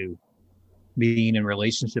that too. Being in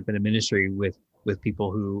relationship and in ministry with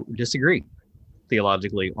people who disagree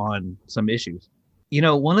theologically on some issues.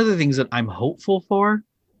 One of the things that I'm hopeful for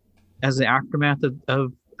as the aftermath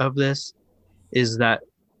of this is that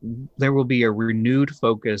there will be a renewed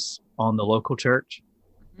focus on the local church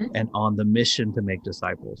and on the mission to make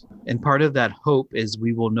disciples. And part of that hope is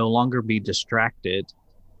we will no longer be distracted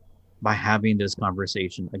by having this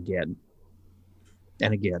conversation again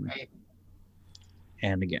and again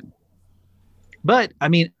and again. But at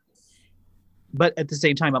the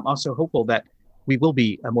same time, I'm also hopeful that we will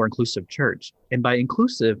be a more inclusive church. And by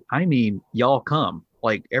inclusive, I mean, y'all come,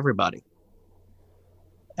 like everybody.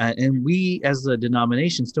 And we as a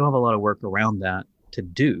denomination still have a lot of work around that to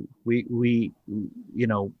do. We've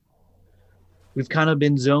kind of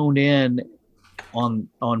been zoned in on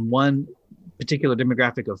one particular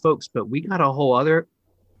demographic of folks, but we got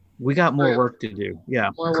more work to do. Yeah.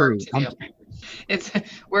 More work to do.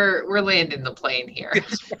 We're landing the plane here.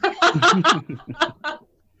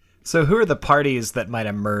 So who are the parties that might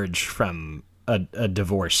emerge from a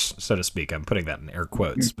divorce, so to speak? I'm putting that in air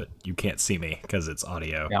quotes, but you can't see me because it's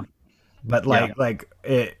audio. Yeah. But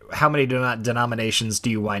how many denominations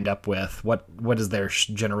do you wind up with? What is their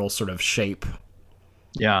general sort of shape?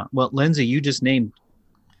 Yeah. Well, Lindsay, you just named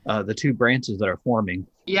the 2 branches that are forming.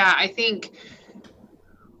 Yeah, I think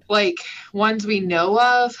like ones we know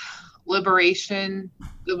of: Liberationist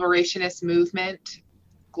movement,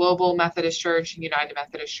 Global Methodist Church, and United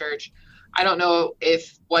Methodist Church. I don't know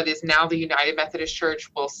if what is now the United Methodist Church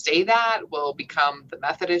will stay that, will become the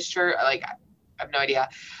Methodist Church. Like, I have no idea.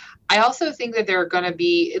 I also think that there are going to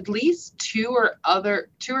be at least 2 or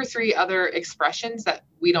 3 other expressions that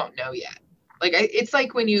we don't know yet. Like, it's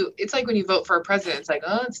like when you vote for a president, it's like,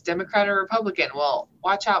 oh, it's Democrat or Republican. Well,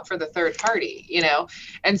 watch out for the third party,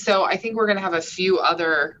 And so I think we're going to have a few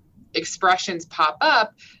other expressions pop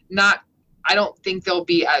up. I don't think they'll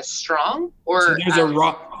be as strong. Or so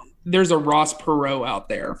there's a Ross Perot out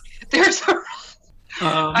there.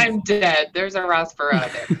 I'm dead. There's a Ross Perot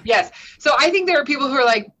out there. Yes. So I think there are people who are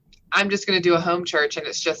like, I'm just going to do a home church and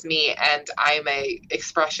it's just me and I'm a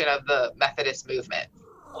expression of the Methodist movement.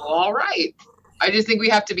 All right. I just think we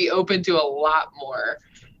have to be open to a lot more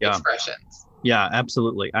expressions. Yeah,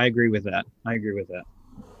 absolutely. I agree with that.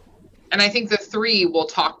 And I think the 3 will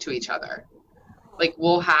talk to each other. Like,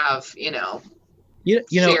 we'll have, you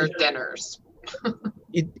know, shared dinners.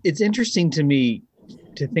 it's interesting to me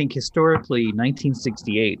to think historically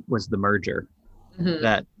 1968 was the merger Mhm.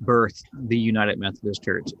 that birthed the United Methodist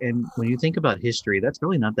Church. And when you think about history, that's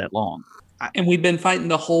really not that long. And we've been fighting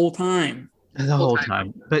the whole time. The whole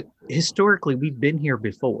time. But historically, we've been here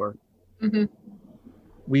before. Mhm.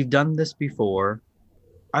 We've done this before.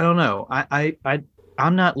 I don't know.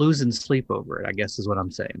 I'm not losing sleep over it, I guess is what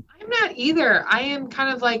I'm saying. I'm not either. I am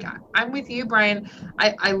kind of like, I'm with you, Brian.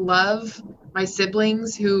 I love my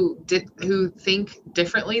siblings who think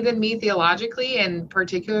differently than me theologically, and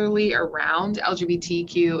particularly around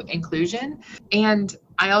LGBTQ inclusion. And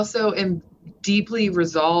I also am deeply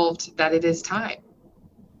resolved that it is time.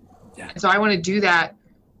 Yeah. So I want to do that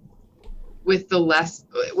with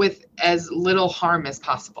as little harm as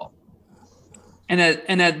possible. And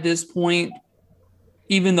at this point,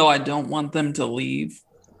 even though I don't want them to leave,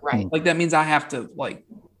 Right. like that means I have to, like,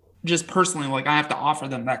 just personally, like, I have to offer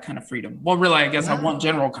them that kind of freedom. Well, really, I guess I Yeah. want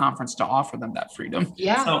General Conference to offer them that freedom.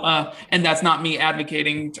 Yeah. So, and that's not me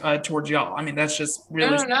advocating towards y'all. I mean, that's just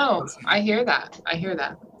really. No. I hear that.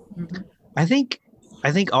 Mhm. I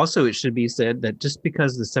think also it should be said that just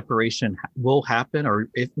because the separation will happen, or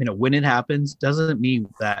if when it happens, doesn't mean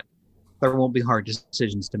that there won't be hard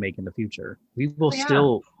decisions to make in the future. We will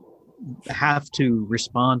still have to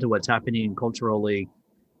respond to what's happening culturally.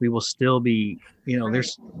 We will still be,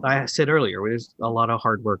 I said earlier, there's a lot of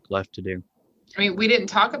hard work left to do. I mean, we didn't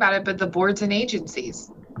talk about it, but the boards and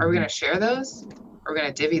agencies, are we going to share those? Are we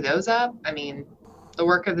going to divvy those up? I mean, the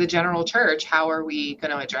work of the general church, how are we going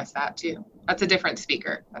to address that too? That's a different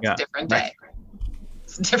speaker. That's a different day.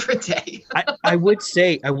 It's a different day. I would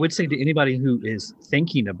say to anybody who is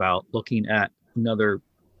thinking about looking at another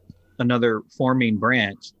forming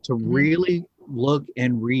branch to really look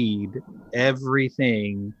and read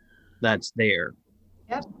everything that's there.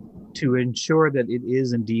 Yep. To ensure that it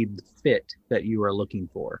is indeed the fit that you are looking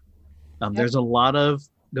for. There's a lot of,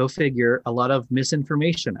 go figure, a lot of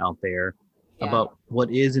misinformation out there about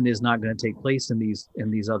what is and is not going to take place in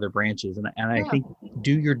these other branches. And I think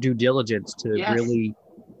do your due diligence to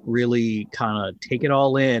really kind of take it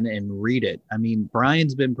all in and read it. I mean,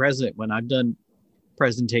 Brian's been present when I've done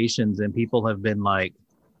presentations and people have been like,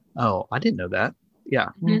 oh, I didn't know that. Yeah.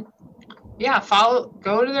 Mm-hmm. Yeah.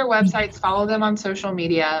 Go to their websites, follow them on social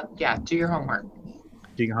media. Yeah. Do your homework.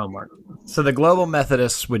 So the Global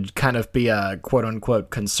Methodists would kind of be a quote unquote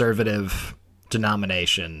conservative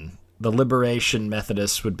denomination. The Liberation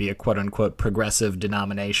Methodists would be a quote unquote progressive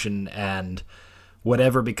denomination, and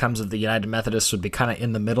whatever becomes of the United Methodists would be kind of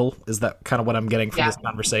in the middle. Is that kind of what I'm getting from this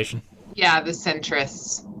conversation? Yeah, the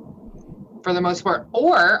centrists for the most part.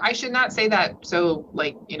 Or I should not say that so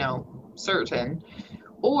certain.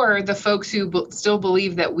 Or the folks who still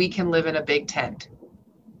believe that we can live in a big tent,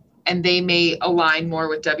 and they may align more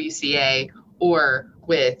with WCA or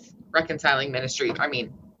with Reconciling Ministry. I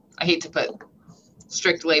mean, I hate to put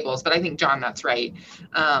strict labels, but I think, John, that's right.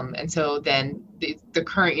 And so then the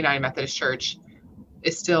current United Methodist Church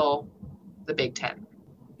is still the Big Ten.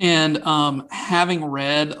 And having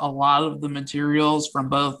read a lot of the materials from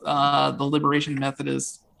both the Liberation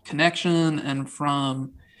Methodist Connection and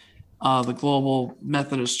from the Global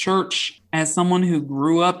Methodist Church, as someone who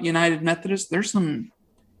grew up United Methodist, there's some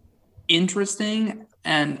interesting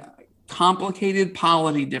and complicated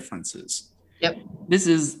polity differences. Yep. This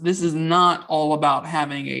is not all about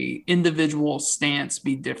having a individual stance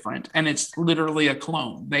be different, and it's literally a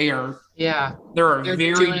clone. There are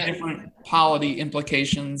very different polity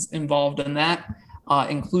implications involved in that,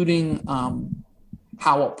 including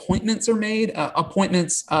how appointments are made.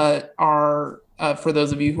 Appointments are for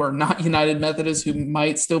those of you who are not United Methodists who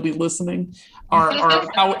might still be listening, are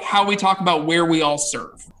how we talk about where we all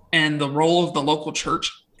serve, and the role of the local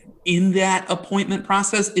church in that appointment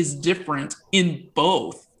process is different in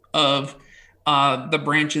both of the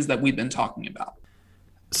branches that we've been talking about.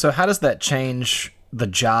 So how does that change the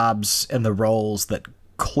jobs and the roles that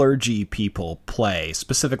clergy people play,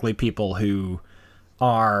 specifically people who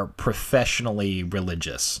are professionally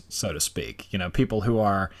religious, so to speak? People who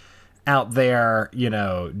are out there,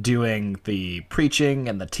 doing the preaching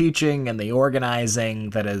and the teaching and the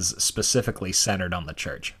organizing that is specifically centered on the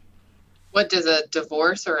church. What does a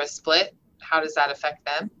divorce or a split, how does that affect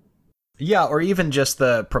them? Yeah, or even just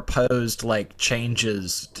the proposed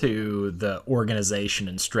changes to the organization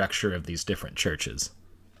and structure of these different churches.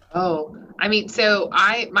 Oh, I mean, so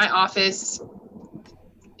my office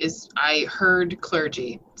is, I herd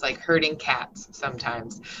clergy. It's like herding cats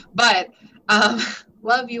sometimes, but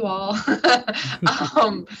love you all.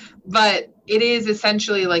 But it is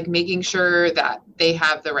essentially like making sure that they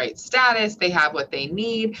have the right status, they have what they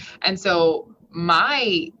need. And so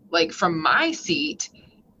from my seat,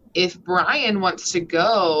 if Brian wants to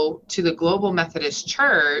go to the Global Methodist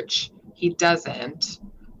Church, he doesn't.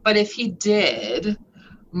 But if he did,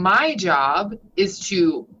 my job is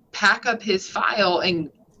to pack up his file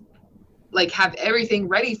and have everything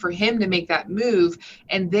ready for him to make that move.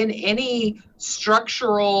 And then any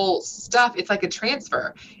structural stuff, it's like a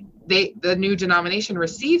transfer. The new denomination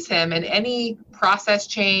receives him, and any process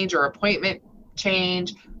change or appointment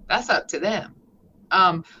change, that's up to them.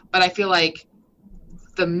 But I feel like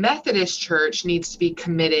the Methodist Church needs to be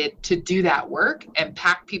committed to do that work and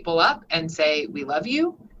pack people up and say, we love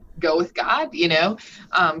you, go with God,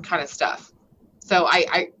 kind of stuff. So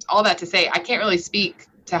I all that to say, I can't really speak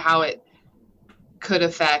to how it could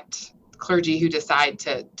affect clergy who decide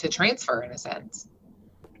to transfer, in a sense.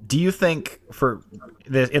 Do you think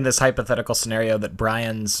in this hypothetical scenario that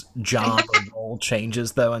Brian's job or role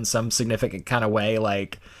changes, though, in some significant kind of way?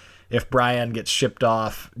 Like, if Brian gets shipped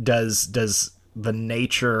off, does the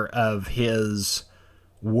nature of his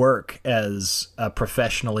work as a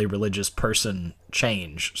professionally religious person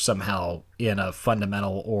change somehow in a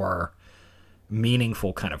fundamental or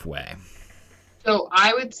meaningful kind of way? So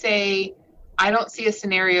I would say I don't see a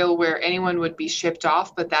scenario where anyone would be shipped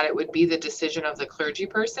off, but that it would be the decision of the clergy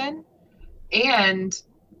person. And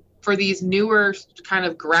for these newer kind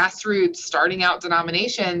of grassroots starting out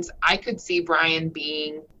denominations, I could see Brian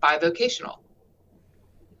being bivocational.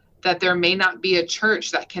 That there may not be a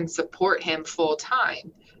church that can support him full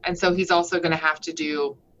time. And so he's also going to have to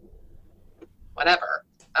do whatever.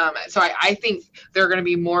 So I think there are going to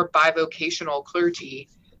be more bivocational clergy,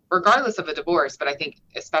 regardless of a divorce, but I think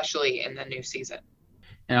especially in the new season.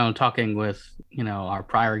 Talking with, our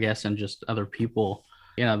prior guests and just other people,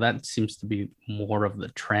 that seems to be more of the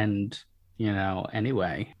trend,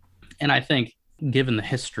 anyway. And I think given the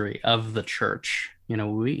history of the church,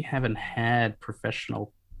 we haven't had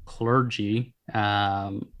professional clergy,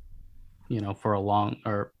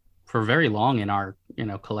 for very long in our,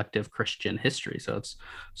 collective Christian history. So it's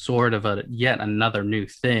sort of yet another new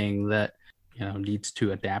thing that, needs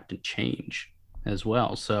to adapt and change as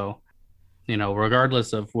well. So,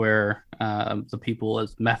 regardless of where the people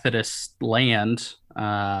as Methodists land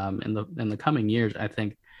in the coming years, I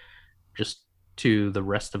think just to the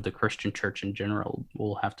rest of the Christian church in general,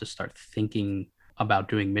 we'll have to start thinking about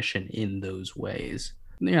doing mission in those ways.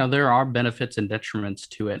 There are benefits and detriments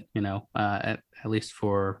to it, at least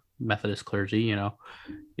for Methodist clergy.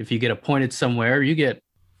 If you get appointed somewhere, you get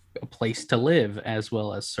a place to live as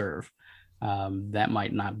well as serve. That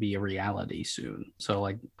might not be a reality soon. So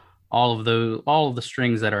all of the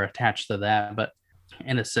strings that are attached to that, but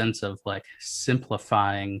in a sense of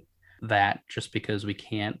simplifying that, just because we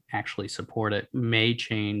can't actually support it, may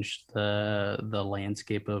change the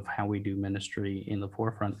landscape of how we do ministry in the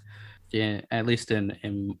forefront. Yeah, at least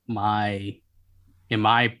in my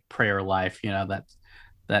prayer life,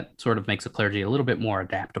 that sort of makes the clergy a little bit more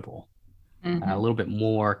adaptable, a little bit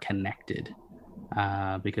more connected,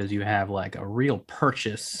 because you have a real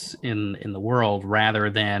purchase in the world, rather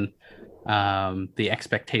than the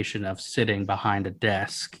expectation of sitting behind a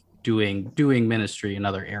desk doing ministry,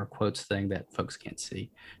 another air quotes thing that folks can't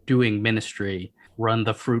see, doing ministry, run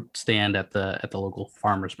the fruit stand at the local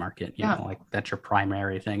farmers market, you know, that's your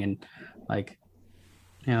primary thing. And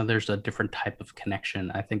there's a different type of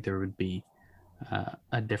connection. I think there would be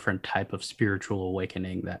a different type of spiritual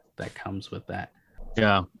awakening that comes with that.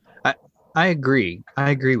 Yeah, I agree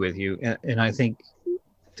with you. And I think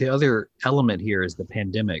the other element here is the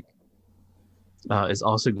pandemic is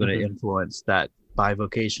also going to influence that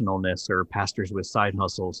bivocationalness, or pastors with side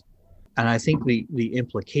hustles. And I think the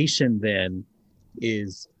implication then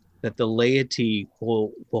is that the laity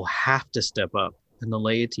will have to step up, and the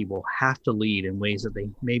laity will have to lead in ways that they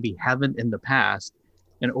maybe haven't in the past,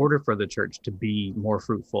 in order for the church to be more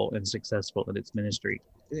fruitful and successful in its ministry.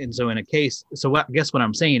 And so I guess what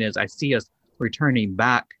I'm saying is I see us returning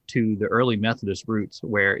back to the early Methodist roots,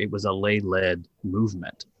 where it was a lay-led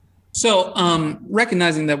movement. So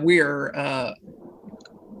recognizing that we're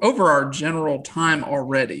over our general time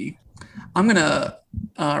already, I'm going to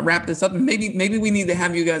wrap this up. And maybe we need to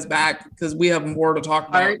have you guys back, because we have more to talk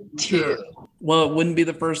about. Part 2. Well, it wouldn't be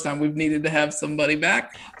the first time we've needed to have somebody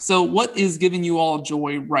back. So what is giving you all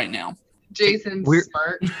joy right now? Jason's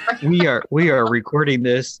smart. we are recording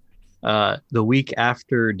this the week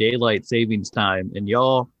after daylight savings time, and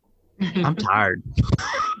y'all, I'm tired.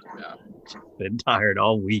 Been tired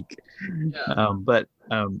all week. But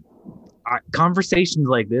conversations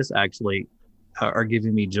like this actually are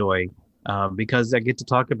giving me joy, because I get to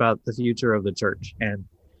talk about the future of the church. And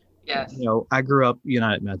yes, I grew up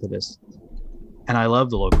United Methodist, and I love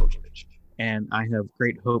the local church, and I have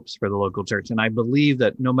great hopes for the local church. And I believe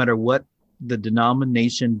that no matter what the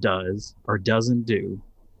denomination does or doesn't do,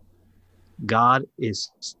 God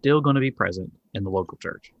is still going to be present in the local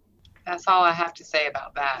church. That's all I have to say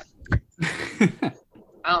about that.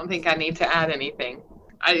 I don't think I need to add anything.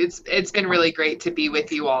 It's been really great to be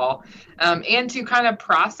with you all, and to kind of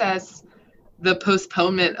process the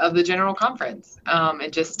postponement of the General Conference,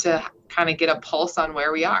 and just to kind of get a pulse on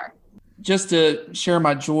where we are. Just to share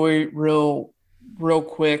my joy real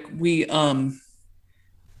quick, we finding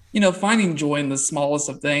joy in the smallest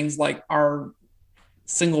of things, like our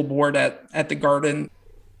single board at the garden.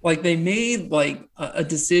 Like, they made like a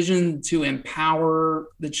decision to empower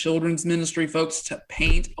the children's ministry folks to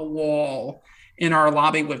paint a wall in our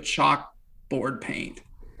lobby with chalkboard paint,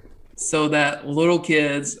 so that little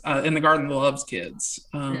kids in the garden loves kids,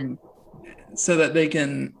 so that they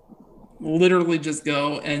can literally just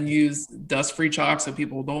go and use dust-free chalk so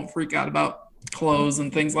people don't freak out about clothes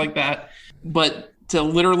and things like that, but to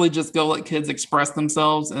literally just go let kids express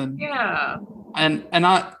themselves. And that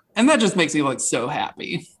just makes me like so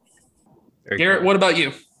happy. Very Garrett, cool. what about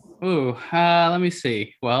you? Ooh, let me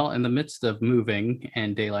see. Well, in the midst of moving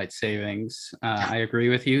and daylight savings, I agree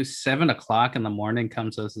with you. 7 o'clock in the morning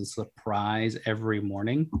comes as a surprise every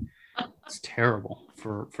morning. It's terrible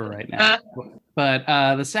for right now. But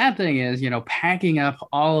the sad thing is, packing up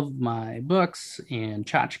all of my books and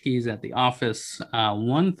tchotchkes at the office.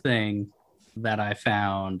 One thing that I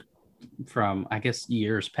found from, I guess,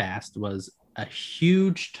 years past was a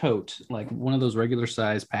huge tote, like one of those regular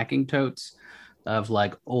size packing totes of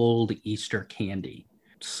like old Easter candy.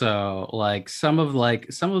 So like some of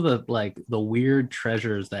the like the weird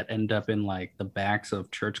treasures that end up in like the backs of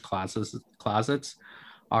church closets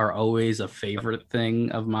are always a favorite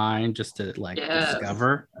thing of mine, just to like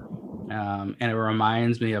discover. And it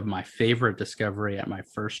reminds me of my favorite discovery at my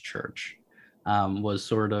first church.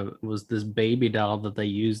 Was this baby doll that they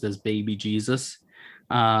used as baby Jesus.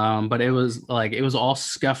 But it was all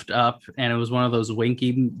scuffed up, and it was one of those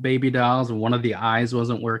winky baby dolls, and one of the eyes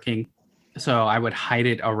wasn't working. So I would hide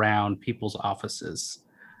it around people's offices.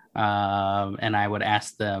 And I would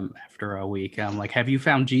ask them after a week, I'm like, have you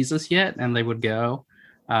found Jesus yet? And they would go.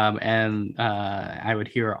 And I would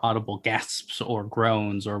hear audible gasps or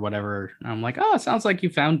groans or whatever. And I'm like, oh, it sounds like you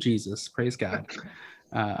found Jesus. Praise God.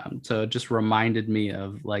 So it just reminded me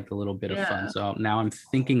of like a little bit of fun. So now I'm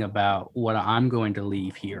thinking about what I'm going to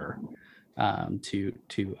leave here to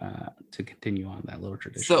continue on that little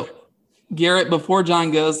tradition. So Garrett, before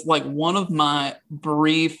John goes, like one of my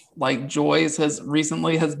brief like joys has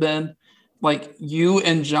been like you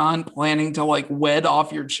and John planning to like wed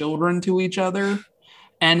off your children to each other,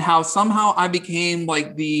 and how somehow I became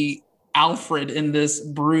like the Alfred in this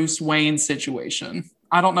Bruce Wayne situation.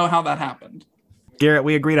 I don't know how that happened. Garrett,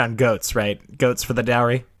 we agreed on goats, right? Goats for the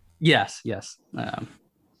dowry? Yes.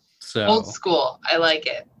 So Old school. I like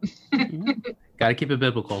it. got to keep it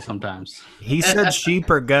biblical sometimes. He said sheep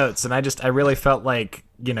or goats, and I really felt like,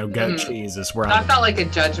 goat cheese is where I felt like a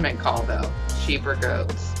judgment call, though. Sheep or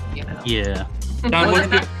goats, Yeah.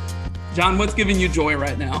 John, what's giving you joy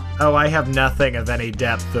right now? Oh, I have nothing of any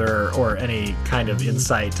depth or any kind of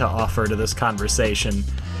insight to offer to this conversation.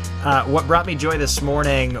 What brought me joy this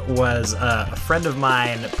morning was a friend of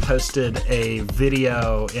mine posted a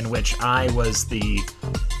video in which I was the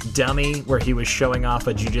dummy, where he was showing off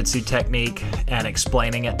a jiu-jitsu technique and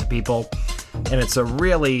explaining it to people. And it's a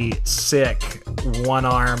really sick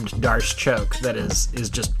one-armed Darce choke that is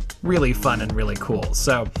just really fun and really cool.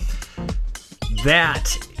 So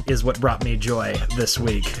that is what brought me joy this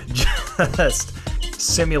week. Just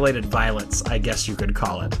simulated violence, I guess you could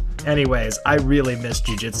call it. Anyways, I really miss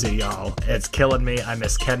jiu-jitsu, y'all. It's killing me. I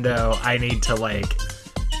miss kendo. I need to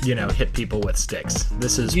hit people with sticks.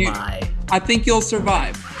 This is I think you'll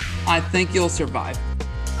survive. I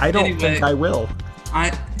don't think I will.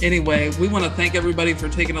 Anyway, we want to thank everybody for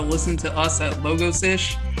taking a listen to us at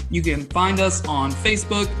Logosish. You can find us on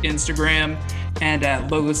Facebook, Instagram, and at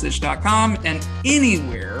logosish.com, and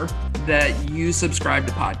anywhere that you subscribe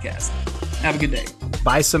to podcasts. Have a good day.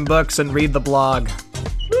 Buy some books and read the blog.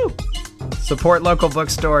 Woo! Support local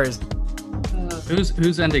bookstores.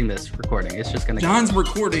 Who's ending this recording? It's just gonna. John's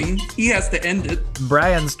recording. He has to end it.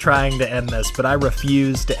 Brian's trying to end this, but I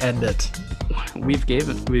refuse to end it. We've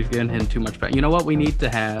given him too much. You know what we need to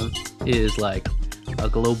have is like a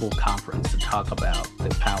global conference to talk about the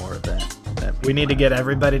power that we need to get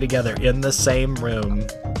everybody together in the same room.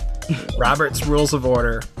 Robert's Rules of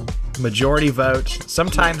Order. Majority vote,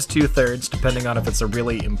 sometimes 2/3, depending on if it's a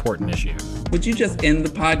really important issue. Would you just end the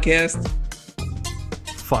podcast?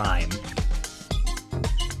 Fine.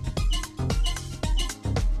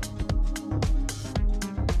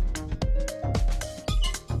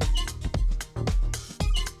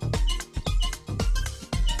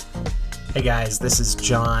 Hey guys, this is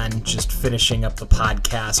John, just finishing up the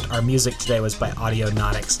podcast. Our music today was by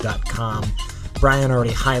Audionautics.com. Brian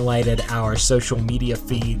already highlighted our social media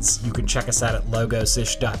feeds. You can check us out at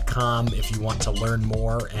logosish.com if you want to learn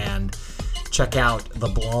more and check out the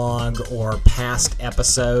blog or past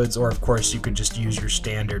episodes, or of course you can just use your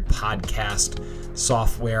standard podcast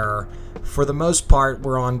software. For the most part,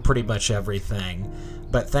 we're on pretty much everything.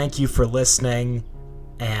 But thank you for listening,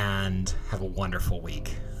 and have a wonderful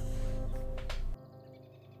week.